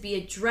need to be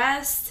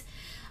addressed.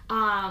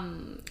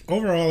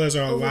 Overall, there's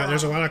a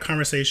lot of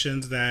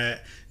conversations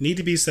that need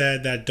to be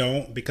said that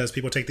don't because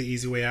people take the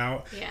easy way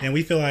out. Yeah. And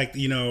we feel like,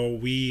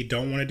 we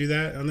don't want to do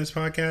that on this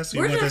podcast.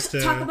 We're going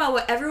to talk about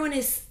what everyone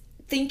is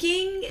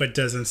thinking but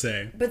doesn't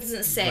say but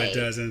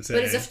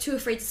is too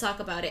afraid to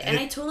talk about it, and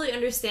I totally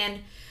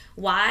understand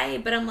why,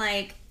 but I'm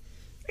like,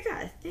 I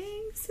got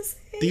things to say.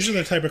 These are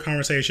the type of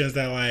conversations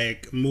that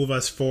like move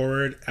us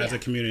forward as a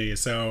community.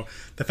 So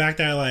the fact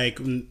that like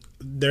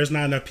there's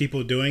not enough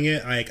people doing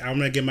it, like I'm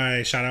gonna give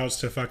my shout outs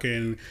to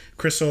fucking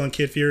Crystal and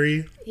Kid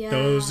Fury.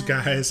 Those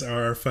guys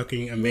are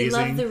fucking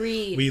amazing.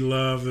 We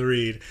love the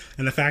read.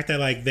 And the fact that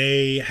like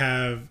they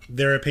have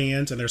their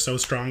opinions and they're so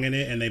strong in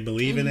it and they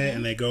believe in it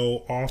and they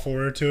go all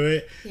forward to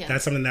it,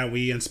 that's something that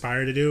we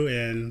aspire to do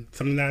and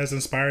something that has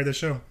inspired the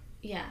show.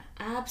 Yeah,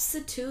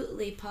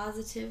 absolutely,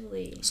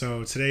 positively.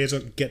 So today's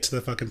Get to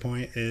the Fucking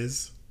Point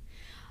is...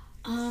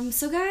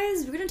 So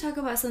guys, we're going to talk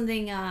about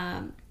something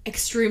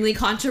extremely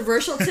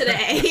controversial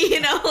today.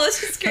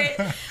 It's just great.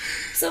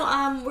 So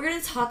we're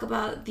going to talk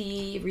about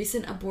the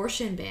recent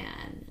abortion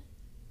ban.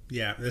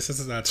 Yeah, this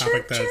is a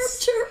topic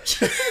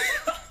Chirp.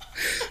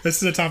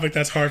 This is a topic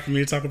that's hard for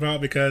me to talk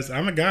about because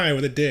I'm a guy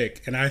with a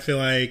dick and I feel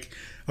like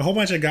a whole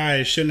bunch of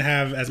guys shouldn't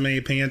have as many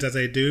opinions as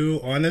they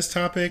do on this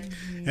topic.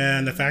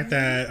 And the fact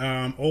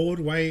that old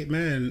white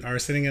men are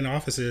sitting in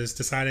offices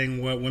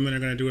deciding what women are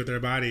going to do with their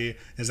body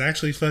is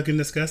actually fucking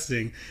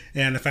disgusting.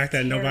 And the fact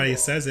that nobody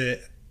says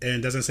it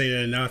and doesn't say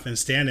it enough and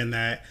stand in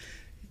that.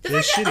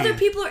 The fact that other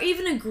people are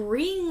even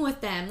agreeing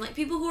with them, like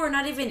people who are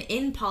not even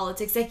in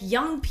politics, like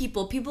young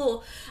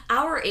people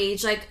our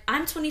age, like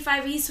I'm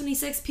 25, he's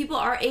 26, people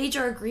our age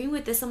are agreeing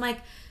with this. I'm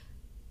like,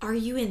 are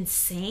you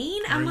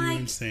insane?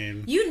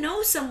 Insane? You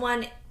know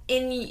someone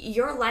in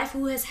your life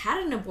who has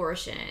had an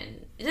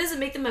abortion. It doesn't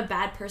make them a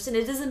bad person.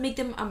 It doesn't make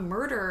them a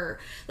murderer.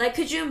 Like,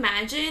 could you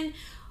imagine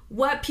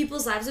what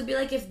people's lives would be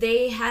like if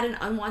they had an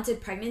unwanted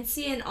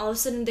pregnancy and all of a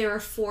sudden they were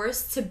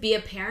forced to be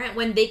a parent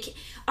when they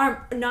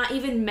are not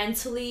even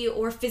mentally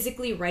or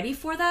physically ready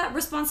for that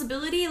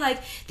responsibility?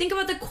 Like, think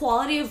about the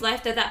quality of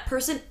life that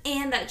person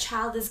and that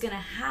child is gonna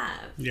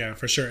have. Yeah,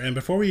 for sure. And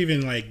before we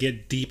even like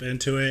get deep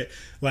into it,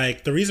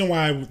 like the reason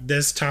why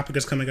this topic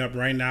is coming up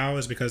right now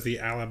is because the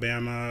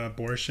Alabama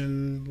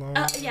abortion law.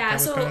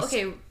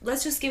 Okay,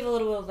 let's just give a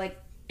little bit of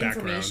like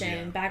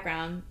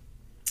background.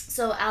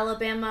 So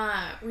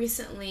Alabama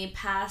recently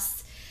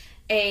passed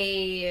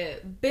a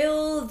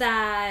bill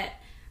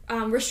that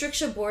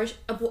restricts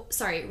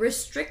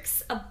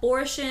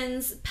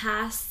abortions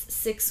past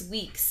 6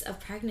 weeks of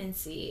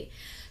pregnancy.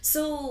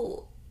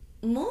 So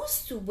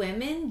most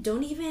women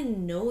don't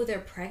even know they're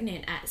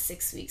pregnant at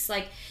 6 weeks.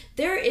 Like,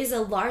 there is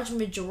a large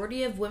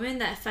majority of women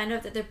that find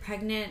out that they're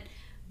pregnant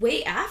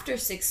way after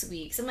 6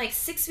 weeks. I'm like,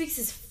 6 weeks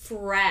is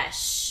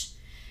fresh.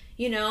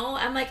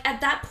 I'm like,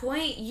 at that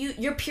point,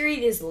 your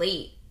period is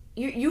late.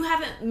 You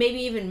haven't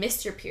maybe even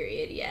missed your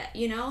period yet,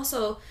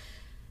 So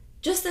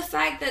just the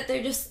fact that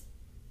they're just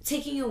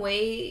taking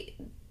away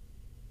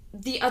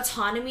the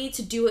autonomy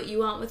to do what you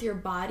want with your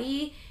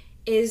body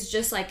is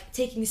just like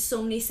taking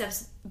so many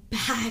steps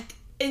back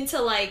into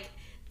like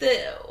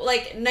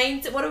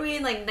what are we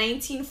in, like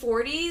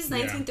 1940s,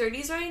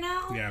 1930s right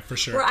now? Yeah, for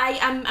sure. Where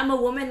I'm a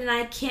woman and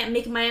I can't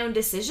make my own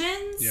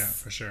decisions. Yeah,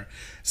 for sure.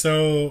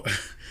 So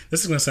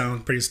this is gonna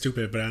sound pretty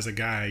stupid, but as a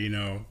guy,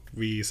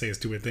 we say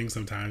stupid things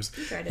sometimes.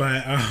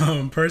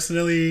 But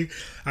personally,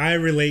 I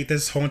relate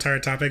this whole entire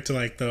topic to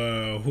like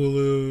the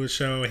Hulu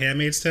show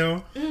Handmaid's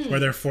Tale, where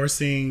they're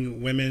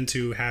forcing women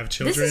to have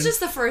children. This is just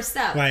the first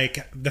step.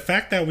 Like, the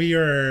fact that we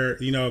are,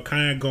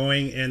 kind of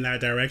going in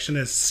that direction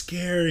is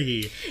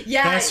scary.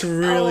 Yeah, that's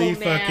really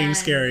fucking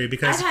scary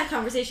because I've had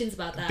conversations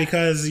about that.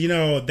 Because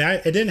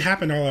that it didn't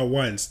happen all at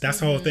once. That's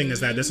the whole thing, is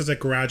that this is a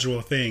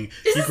gradual thing.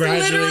 This is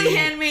literally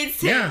Handmaid's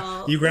Tale.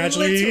 Yeah, you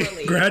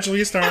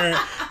gradually start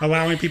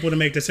allowing people to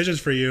make decisions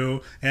for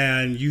you,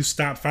 and you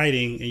stop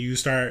fighting and you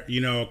start,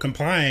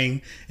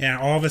 complying,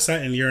 and all of a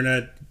sudden you're in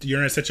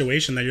a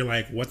situation that you're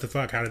like, what the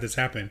fuck? How did this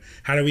happen?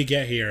 How did we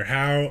get here?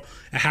 How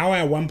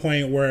at one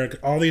point where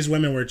all these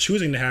women were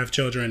choosing to have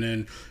children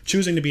and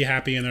choosing to be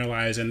happy in their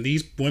lives, and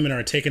these women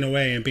are taken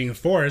away and being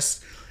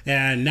forced,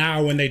 and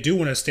now when they do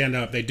want to stand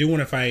up, they do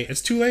want to fight,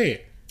 it's too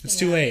late. It's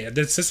too late.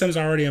 The system's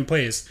already in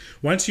place.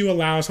 Once you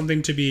allow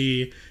something to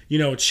be,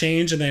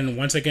 changed and then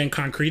once again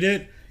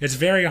concreted, it's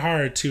very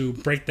hard to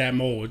break that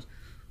mold.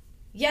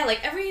 Yeah, like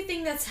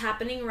everything that's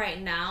happening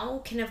right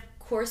now can of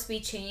course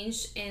be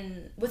changed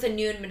with a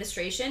new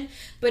administration,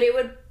 but it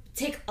would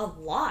take a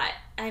lot.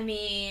 I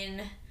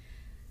mean,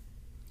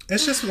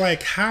 it's just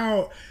like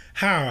how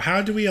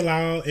do we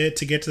allow it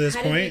to get to this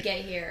point? How did we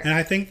get here? And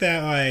I think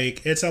that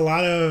like it's a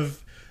lot of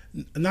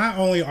not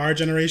only our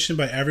generation,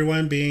 but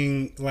everyone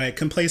being like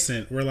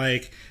complacent. We're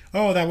like,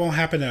 oh, that won't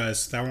happen to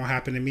us. That won't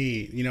happen to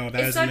me. That doesn't affect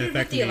me. It started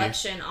with the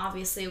election,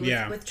 obviously,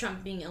 with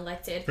Trump being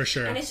elected. For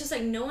sure. And it's just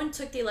like no one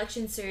took the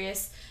election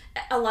serious.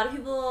 A lot of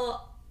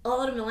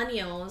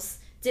millennials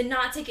did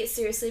not take it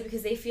seriously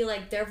because they feel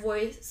like their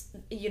voice,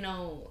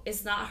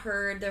 is not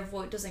heard. Their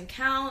vote doesn't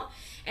count.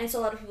 And so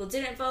a lot of people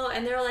didn't vote.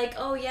 And they're like,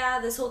 oh,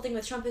 yeah, this whole thing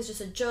with Trump is just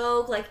a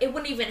joke. Like, it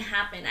wouldn't even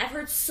happen. I've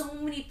heard so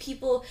many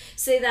people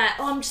say that,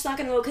 oh, I'm just not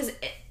going to vote because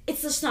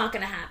it's just not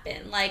going to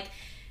happen. Like,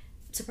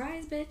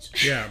 surprise,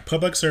 bitch. Yeah,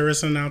 public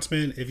service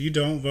announcement. If you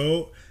don't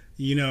vote,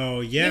 you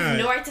have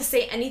no right to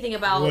say anything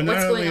about what's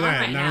going on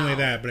right now. Not only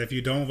that, but if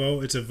you don't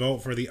vote, it's a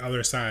vote for the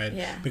other side.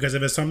 Yeah. Because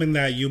if it's something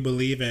that you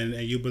believe in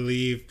and you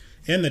believe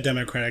in the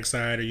Democratic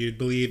side, or you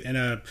believe in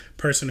a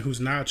person who's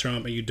not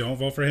Trump and you don't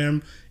vote for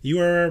him, you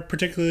are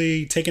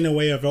particularly taking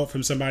away a vote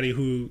from somebody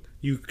who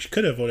you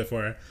could have voted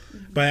for.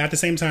 Mm-hmm. But at the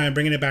same time,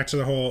 bringing it back to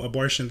the whole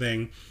abortion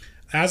thing,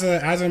 as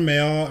a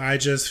male, I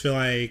just feel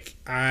like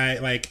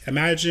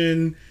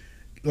imagine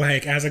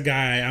like as a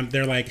guy,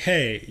 they're like,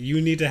 hey,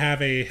 you need to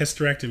have a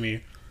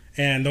hysterectomy,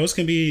 and those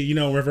can be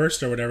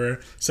reversed or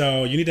whatever.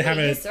 So you need to have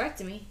a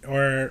hysterectomy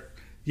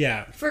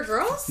Yeah. For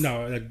girls?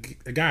 No,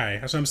 a guy.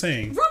 That's what I'm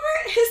saying. Robert,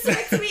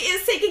 hysterectomy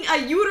is taking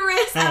a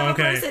uterus out of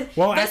a person.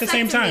 Well, at the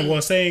same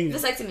time, saying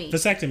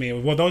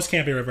vasectomy. Well, those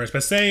can't be reversed.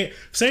 But say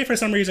for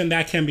some reason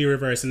that can be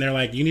reversed, and they're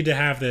like, you need to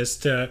have this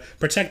to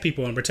protect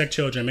people and protect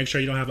children. Make sure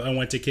you don't have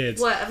unwanted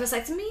kids. What, a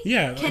vasectomy?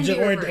 Yeah,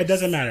 or it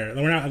doesn't matter.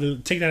 We're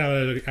not take that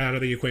out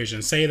of the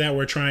equation. Say that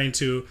we're trying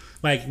to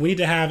we need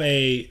to have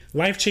a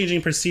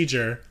life-changing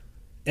procedure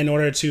in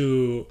order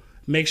to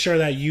make sure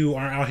that you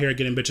aren't out here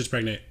getting bitches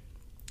pregnant.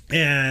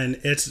 And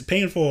it's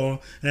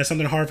painful and it's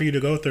something hard for you to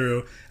go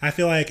through. I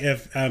feel like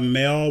if a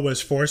male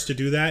was forced to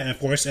do that and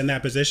forced in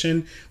that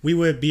position, we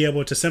would be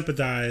able to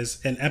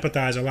sympathize and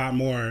empathize a lot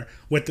more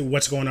with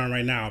what's going on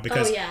right now.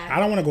 Because I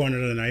don't want to go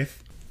under the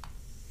knife.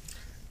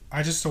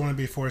 I just don't want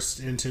to be forced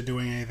into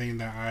doing anything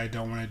that I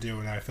don't want to do.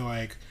 And I feel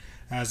like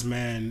as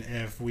men,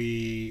 if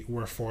we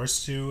were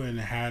forced to and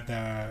had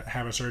to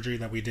have a surgery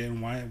that we didn't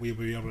want, we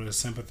would be able to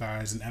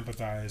sympathize and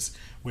empathize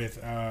with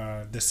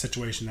this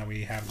situation that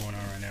we have going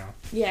on right now.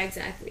 Yeah,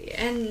 exactly.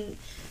 And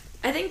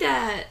I think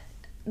that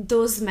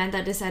those men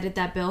that decided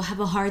that bill have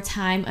a hard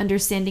time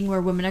understanding where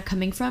women are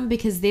coming from,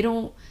 because they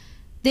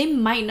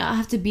might not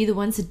have to be the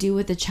ones to deal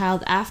with the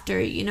child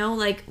after,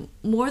 like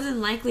more than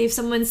likely if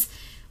someone's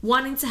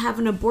wanting to have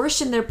an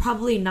abortion, they're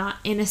probably not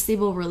in a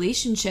stable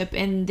relationship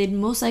and they'd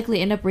most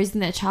likely end up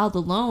raising that child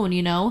alone,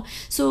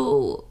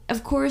 So,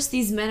 of course,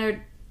 these men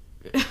are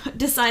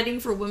deciding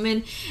for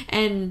women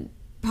and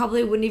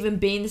probably wouldn't even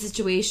be in the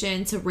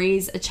situation to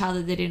raise a child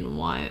that they didn't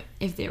want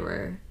if they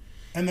were.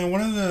 And then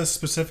one of the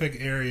specific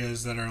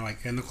ares that are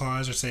in the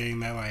clause are saying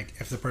that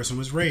if the person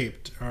was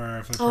raped or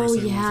if the person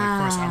was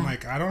forced. I'm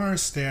I don't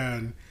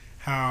understand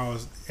how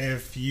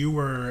if you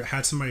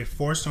had somebody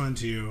forced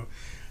onto you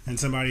and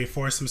somebody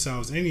forced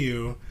themselves in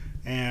you,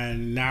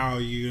 and now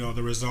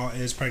the result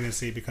is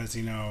pregnancy because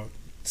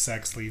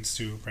sex leads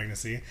to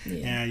pregnancy,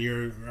 and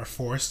you're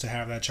forced to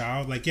have that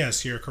child.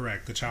 Yes, you're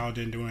correct. The child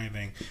didn't do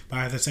anything, but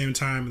at the same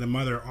time, the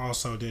mother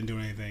also didn't do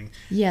anything.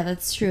 Yeah,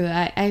 that's true.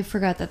 I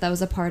forgot that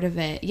was a part of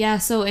it. Yeah.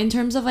 So in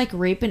terms of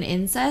rape and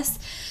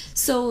incest,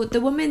 so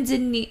the woman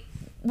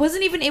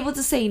wasn't even able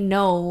to say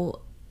no.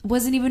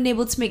 Wasn't even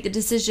able to make the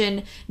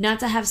decision not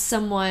to have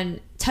someone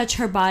touch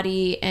her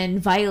body and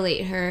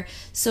violate her.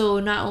 So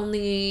not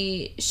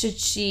only should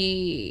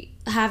she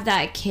have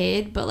that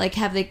kid, but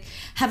have a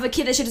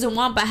kid that she doesn't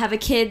want, but have a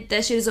kid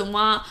that she doesn't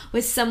want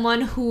with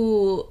someone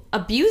who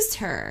abused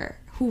her,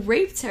 who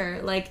raped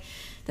her.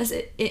 That's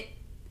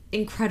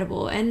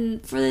incredible.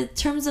 And for the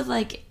terms of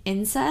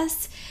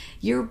incest,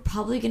 you're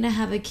probably gonna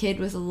have a kid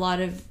with a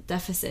lot of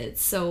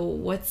deficits. So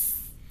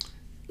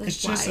it's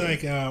just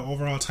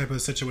overall type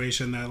of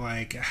situation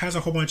that has a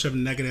whole bunch of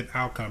negative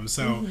outcomes.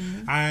 So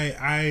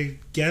I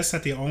guess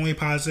that the only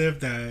positive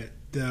that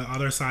the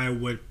other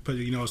side would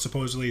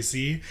supposedly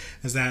see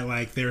is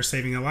that they're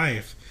saving a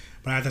life,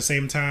 but at the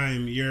same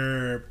time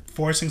you're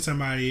forcing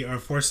somebody or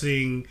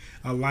forcing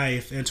a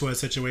life into a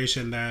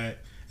situation that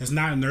it's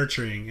not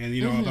nurturing. And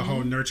you know, the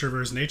whole nurture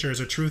versus nature is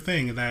a true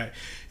thing, that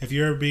if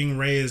you're being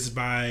raised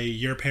by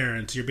your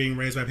parents, you're being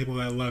raised by people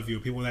that love you,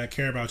 people that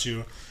care about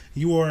you,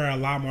 you are a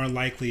lot more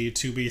likely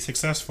to be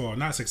successful,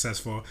 not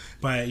successful,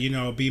 but you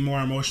know, be more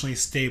emotionally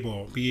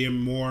stable, be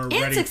more and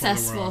ready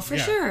successful for the world. for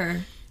sure.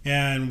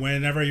 And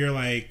whenever you're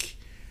like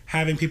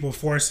having people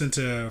forced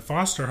into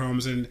foster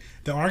homes, and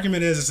the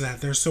argument is that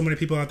there's so many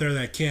people out there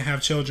that can't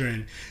have children,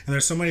 and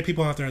there's so many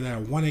people out there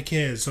that wanted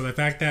kids. So the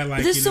fact that like,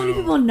 but there's so many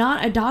people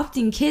not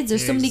adopting kids.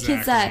 There's so many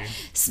kids that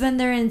spend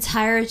their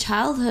entire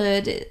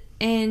childhood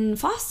in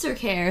foster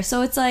care.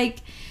 So it's like,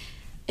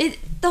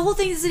 the whole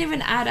thing doesn't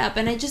even add up.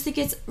 And I just think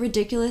it's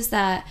ridiculous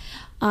that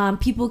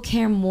people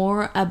care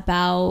more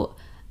about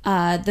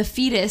the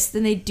fetus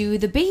than they do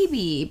the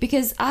baby,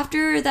 because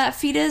after that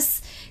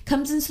fetus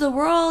comes into the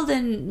world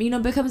and, you know,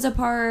 becomes a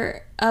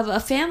part of a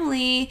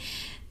family,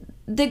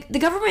 the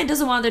government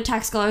doesn't want their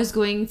tax dollars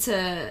going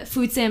to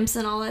food stamps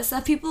and all that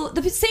stuff.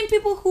 The same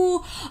people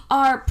who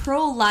are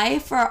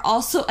pro-life are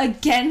also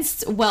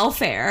against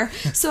welfare.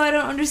 So I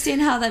don't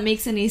understand how that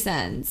makes any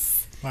sense.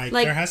 Like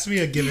there has to be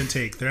a give and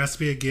take. There has to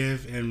be a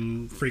give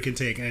and freaking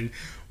take. And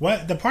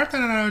what the part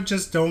that I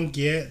just don't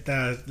get,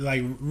 that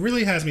like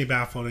really has me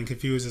baffled and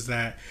confused, is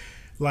that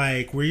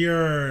like we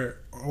are,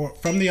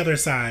 from the other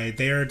side,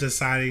 they are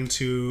deciding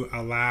to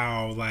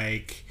allow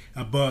like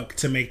a book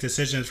to make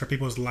decisions for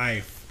people's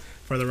life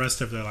for the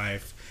rest of their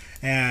life.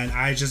 And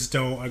I just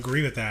don't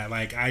agree with that.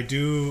 Like, I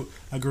do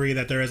agree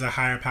that there is a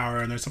higher power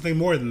and there's something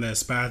more than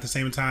this, but at the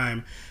same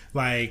time,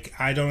 like,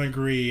 I don't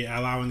agree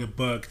allowing a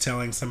book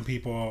telling some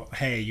people,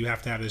 hey, you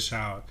have to have this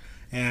child.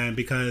 And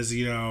because,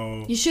 you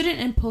know, you shouldn't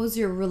impose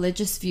your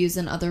religious views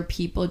on other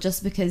people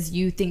just because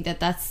you think that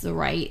that's the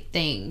right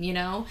thing, you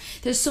know?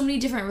 There's so many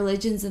different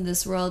religions in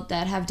this world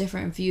that have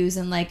different views,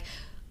 and like,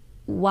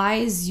 why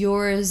is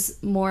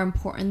yours more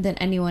important than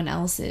anyone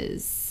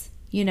else's,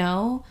 you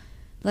know?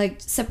 Like,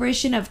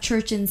 separation of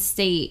church and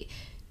state.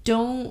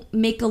 Don't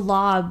make a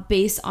law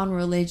based on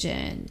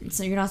religion.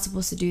 So you're not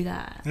supposed to do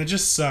that. And it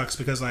just sucks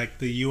because, like,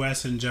 the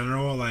U.S. in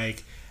general,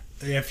 like,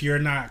 if you're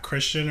not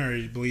Christian or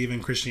you believe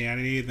in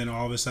Christianity, then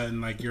all of a sudden,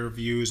 like, your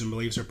views and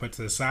beliefs are put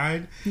to the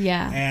side.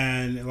 Yeah.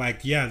 And,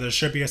 like, yeah, there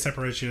should be a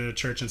separation of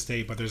church and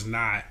state, but there's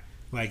not.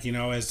 Like, you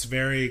know, it's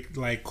very,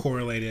 like,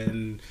 correlated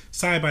and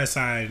side by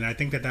side. And I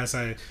think that that's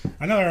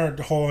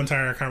another whole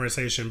entire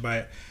conversation.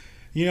 But,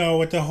 you know,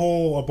 with the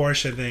whole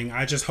abortion thing,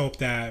 I just hope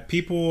that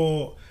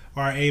people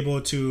are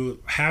able to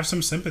have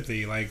some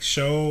sympathy. Like,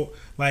 show,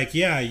 like,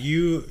 yeah,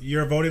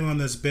 you're voting on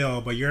this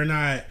bill, but you're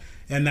not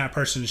in that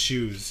person's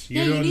shoes. You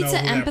don't know who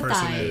that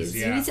person is.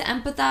 Yeah. You need to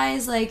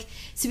empathize, like,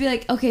 to be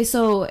like, okay,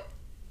 so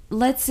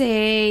let's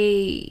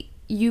say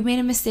you made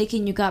a mistake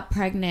and you got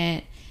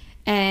pregnant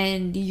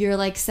and you're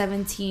like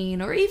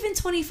 17 or even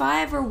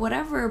 25 or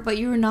whatever, but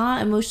you're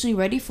not emotionally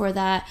ready for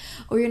that,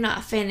 or you're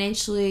not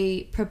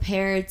financially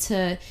prepared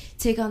to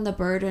take on the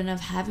burden of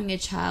having a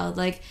child.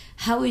 Like,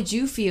 how would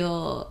you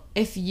feel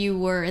if you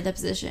were in that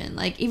position?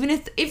 Like, even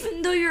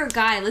though you're a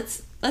guy,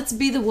 let's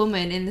be the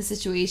woman in the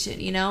situation,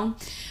 you know?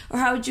 Or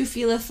how would you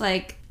feel if,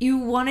 like, you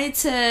wanted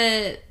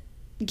to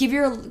give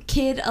your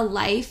kid a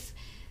life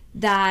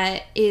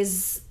that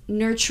is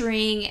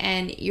nurturing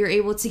and you're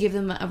able to give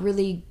them a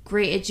really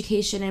great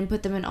education and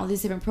put them in all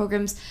these different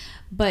programs,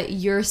 but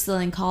you're still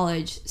in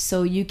college,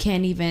 so you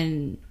can't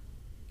even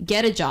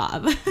get a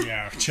job.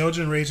 Yeah,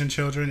 children raising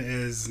children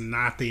is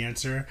not the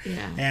answer.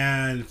 Yeah.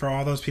 And for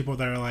all those people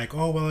that are like,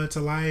 oh, well, it's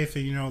a life,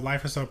 and, you know,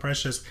 life is so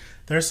precious.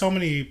 There's so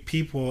many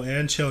people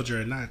and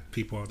children, not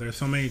people, there's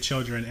so many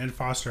children in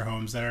foster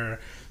homes that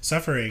are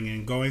suffering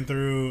and going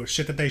through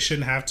shit that they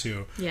shouldn't have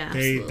to. Yeah,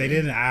 they absolutely.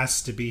 didn't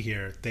ask to be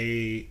here.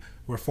 They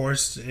were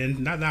forced, and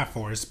not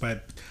forced,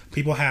 but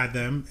people had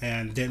them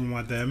and didn't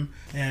want them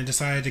and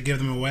decided to give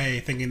them away,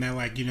 thinking that,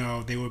 like, you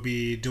know, they would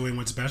be doing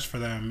what's best for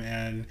them.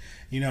 And,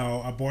 you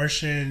know,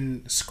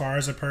 abortion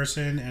scars a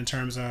person in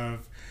terms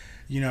of,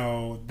 you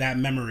know, that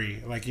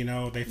memory. Like, you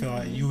know, they feel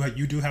like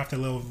you do have to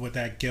live with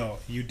that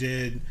guilt. You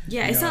did.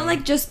 Yeah, it's not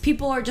like just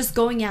people are just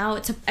going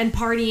out and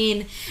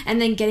partying and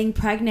then getting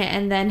pregnant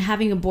and then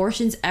having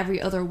abortions every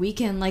other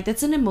weekend. Like,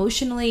 that's an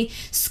emotionally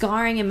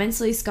scarring and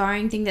mentally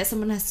scarring thing that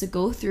someone has to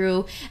go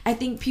through. I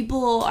think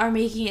people are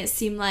making it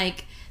seem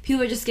like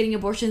people are just getting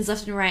abortions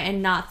left and right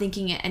and not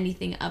thinking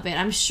anything of it.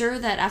 I'm sure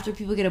that after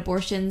people get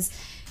abortions,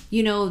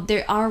 you know,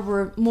 they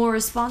are more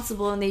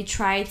responsible and they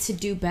try to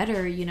do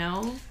better, you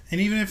know? And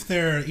even if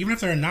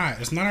they're not,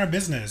 it's not our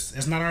business.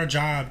 It's not our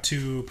job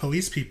to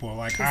police people.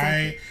 Like,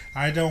 exactly.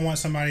 I don't want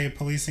somebody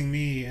policing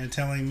me and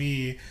telling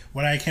me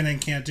what I can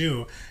and can't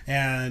do.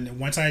 And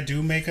once I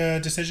do make a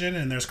decision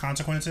and there's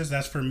consequences,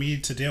 that's for me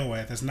to deal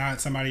with. It's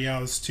not somebody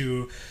else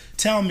to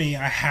tell me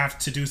I have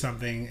to do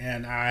something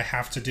and I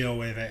have to deal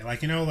with it.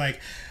 Like, you know, like,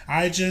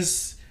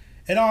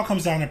 it all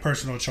comes down to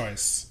personal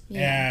choice.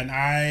 Yeah. And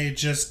I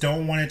just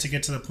don't want it to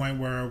get to the point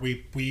where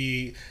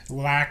we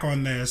lack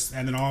on this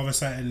and then all of a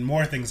sudden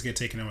more things get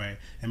taken away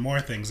and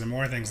more things and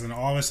more things. And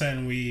all of a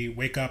sudden we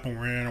wake up and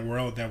we're in a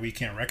world that we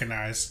can't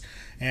recognize.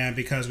 And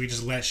because we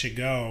just let shit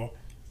go,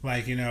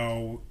 Like, you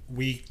know,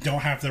 we don't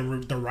have the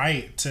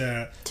right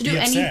to do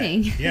upset.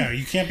 anything. Yeah,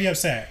 you can't be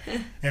upset.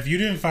 If you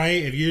didn't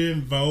fight, if you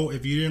didn't vote,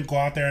 if you didn't go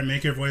out there and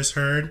make your voice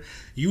heard,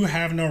 you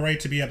have no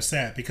right to be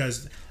upset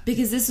because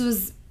this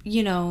was,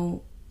 you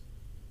know,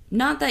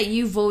 not that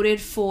you voted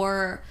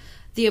for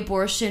the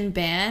abortion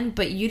ban,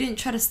 but you didn't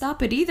try to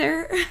stop it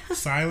either.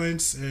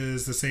 silence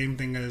is the same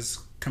thing as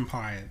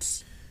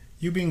compliance.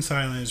 You being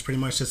silent is pretty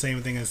much the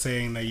same thing as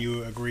saying that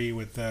you agree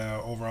with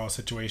the overall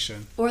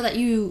situation. Or that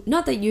you,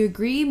 not that you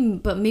agree,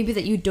 but maybe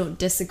that you don't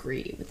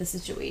disagree with the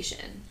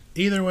situation.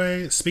 Either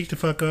way, speak the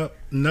fuck up,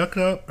 knuck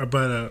up, or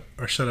butt up,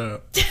 or shut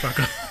up, fuck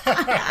up.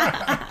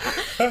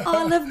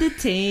 All of the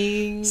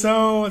things.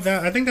 So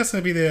I think that's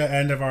going to be the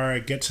end of our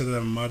get to the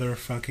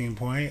motherfucking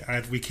point.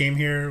 We came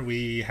here,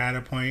 we had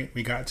a point,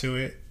 we got to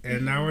it,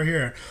 and now we're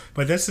here.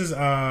 But this is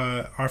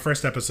our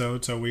first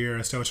episode, so we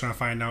are still trying to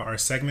find out our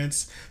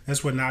segments.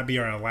 This would not be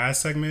our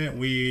last segment.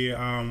 We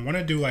want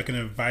to do like an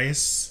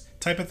advice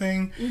type of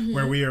thing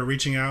where we are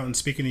reaching out and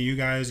speaking to you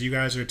guys. You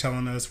guys are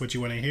telling us what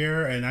you want to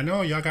hear, and I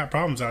know y'all got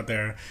problems out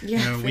there.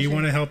 Yeah, we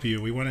want to help you.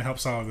 We want to help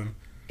solve them.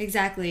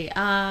 Exactly.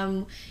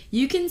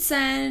 You can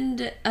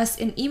send us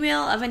an email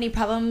of any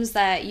problems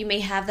that you may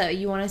have that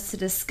you want us to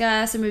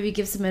discuss or maybe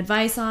give some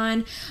advice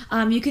on.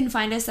 You can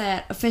find us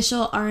at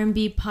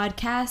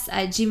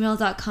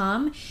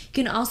officialrnbpodcast@gmail.com. You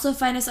can also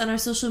find us on our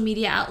social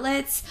media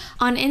outlets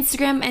on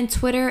Instagram and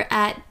Twitter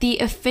at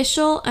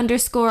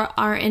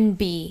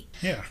 @theofficial_RNB.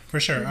 Yeah, for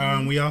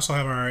sure. We also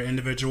have our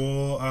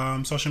individual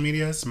social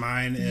medias.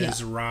 Mine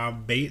is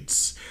Rob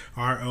Bates,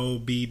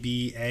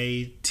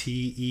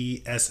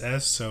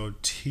 ROBBATESS. So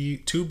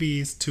two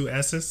B's, two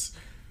S's.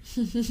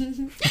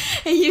 And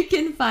you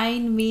can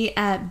find me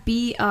at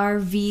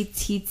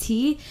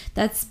BRVTT.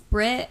 That's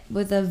Brit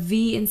with a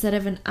V instead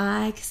of an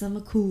I, because I'm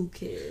a cool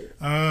kid.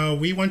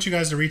 We want you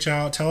guys to reach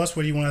out. Tell us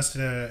what you want us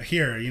to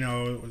hear, you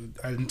know,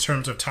 in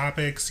terms of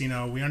topics. You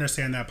know, we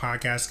understand that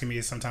podcasts can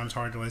be sometimes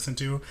hard to listen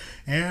to,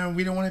 and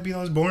we don't want to be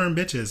those boring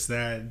bitches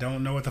that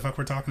don't know what the fuck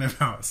we're talking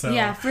about. So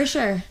yeah, for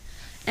sure.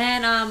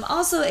 And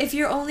also, if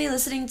you're only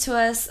listening to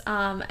us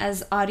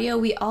as audio,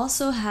 we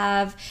also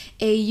have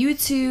a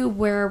YouTube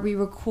where we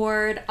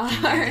record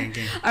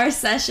our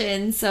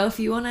sessions. So if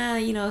you want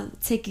to, you know,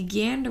 take a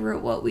gander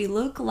at what we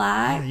look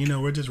like. Yeah, you know,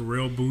 we're just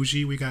real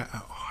bougie. We got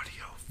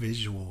audio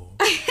visual.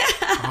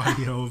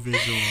 Audio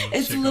visual.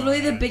 It's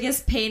literally the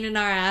biggest pain in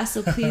our ass.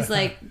 So please,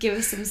 like, give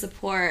us some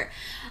support.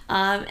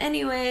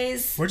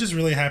 Anyways, we're just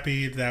really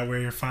happy that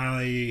we're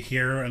finally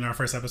here in our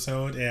first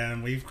episode,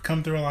 and we've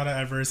come through a lot of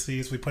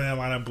adversities. We put in a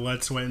lot of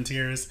blood, sweat, and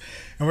tears,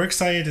 and we're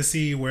excited to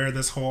see where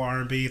this whole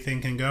R&B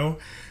thing can go.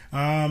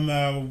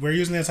 We're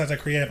using this as a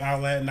creative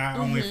outlet, not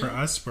only for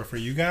us, but for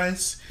you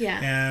guys. Yeah.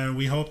 And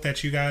we hope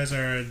that you guys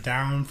are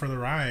down for the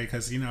ride,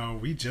 because, you know,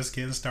 we just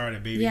getting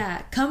started, baby.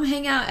 Yeah. Come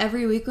hang out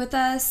every week with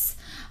us.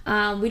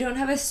 We don't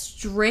have a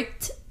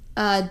strict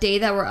day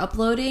that we're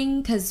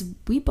uploading because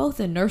we both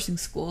in nursing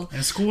school.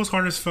 And school is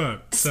hard as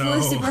fuck. School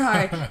is super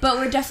hard. But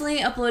we're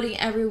definitely uploading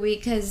every week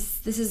because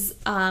this is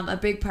a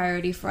big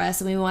priority for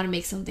us and we want to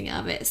make something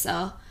of it.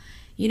 So,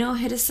 you know,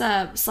 hit us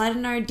up. Slide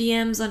in our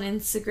DMs on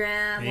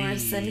Instagram or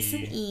send us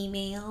an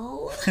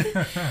email.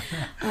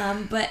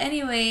 But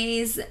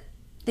anyways,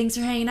 thanks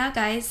for hanging out,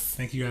 guys.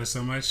 Thank you guys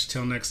so much.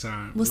 Till next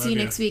time. We'll see you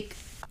next week.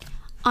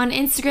 On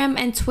Instagram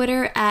and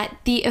Twitter at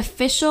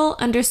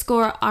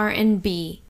 @theofficial_RNB.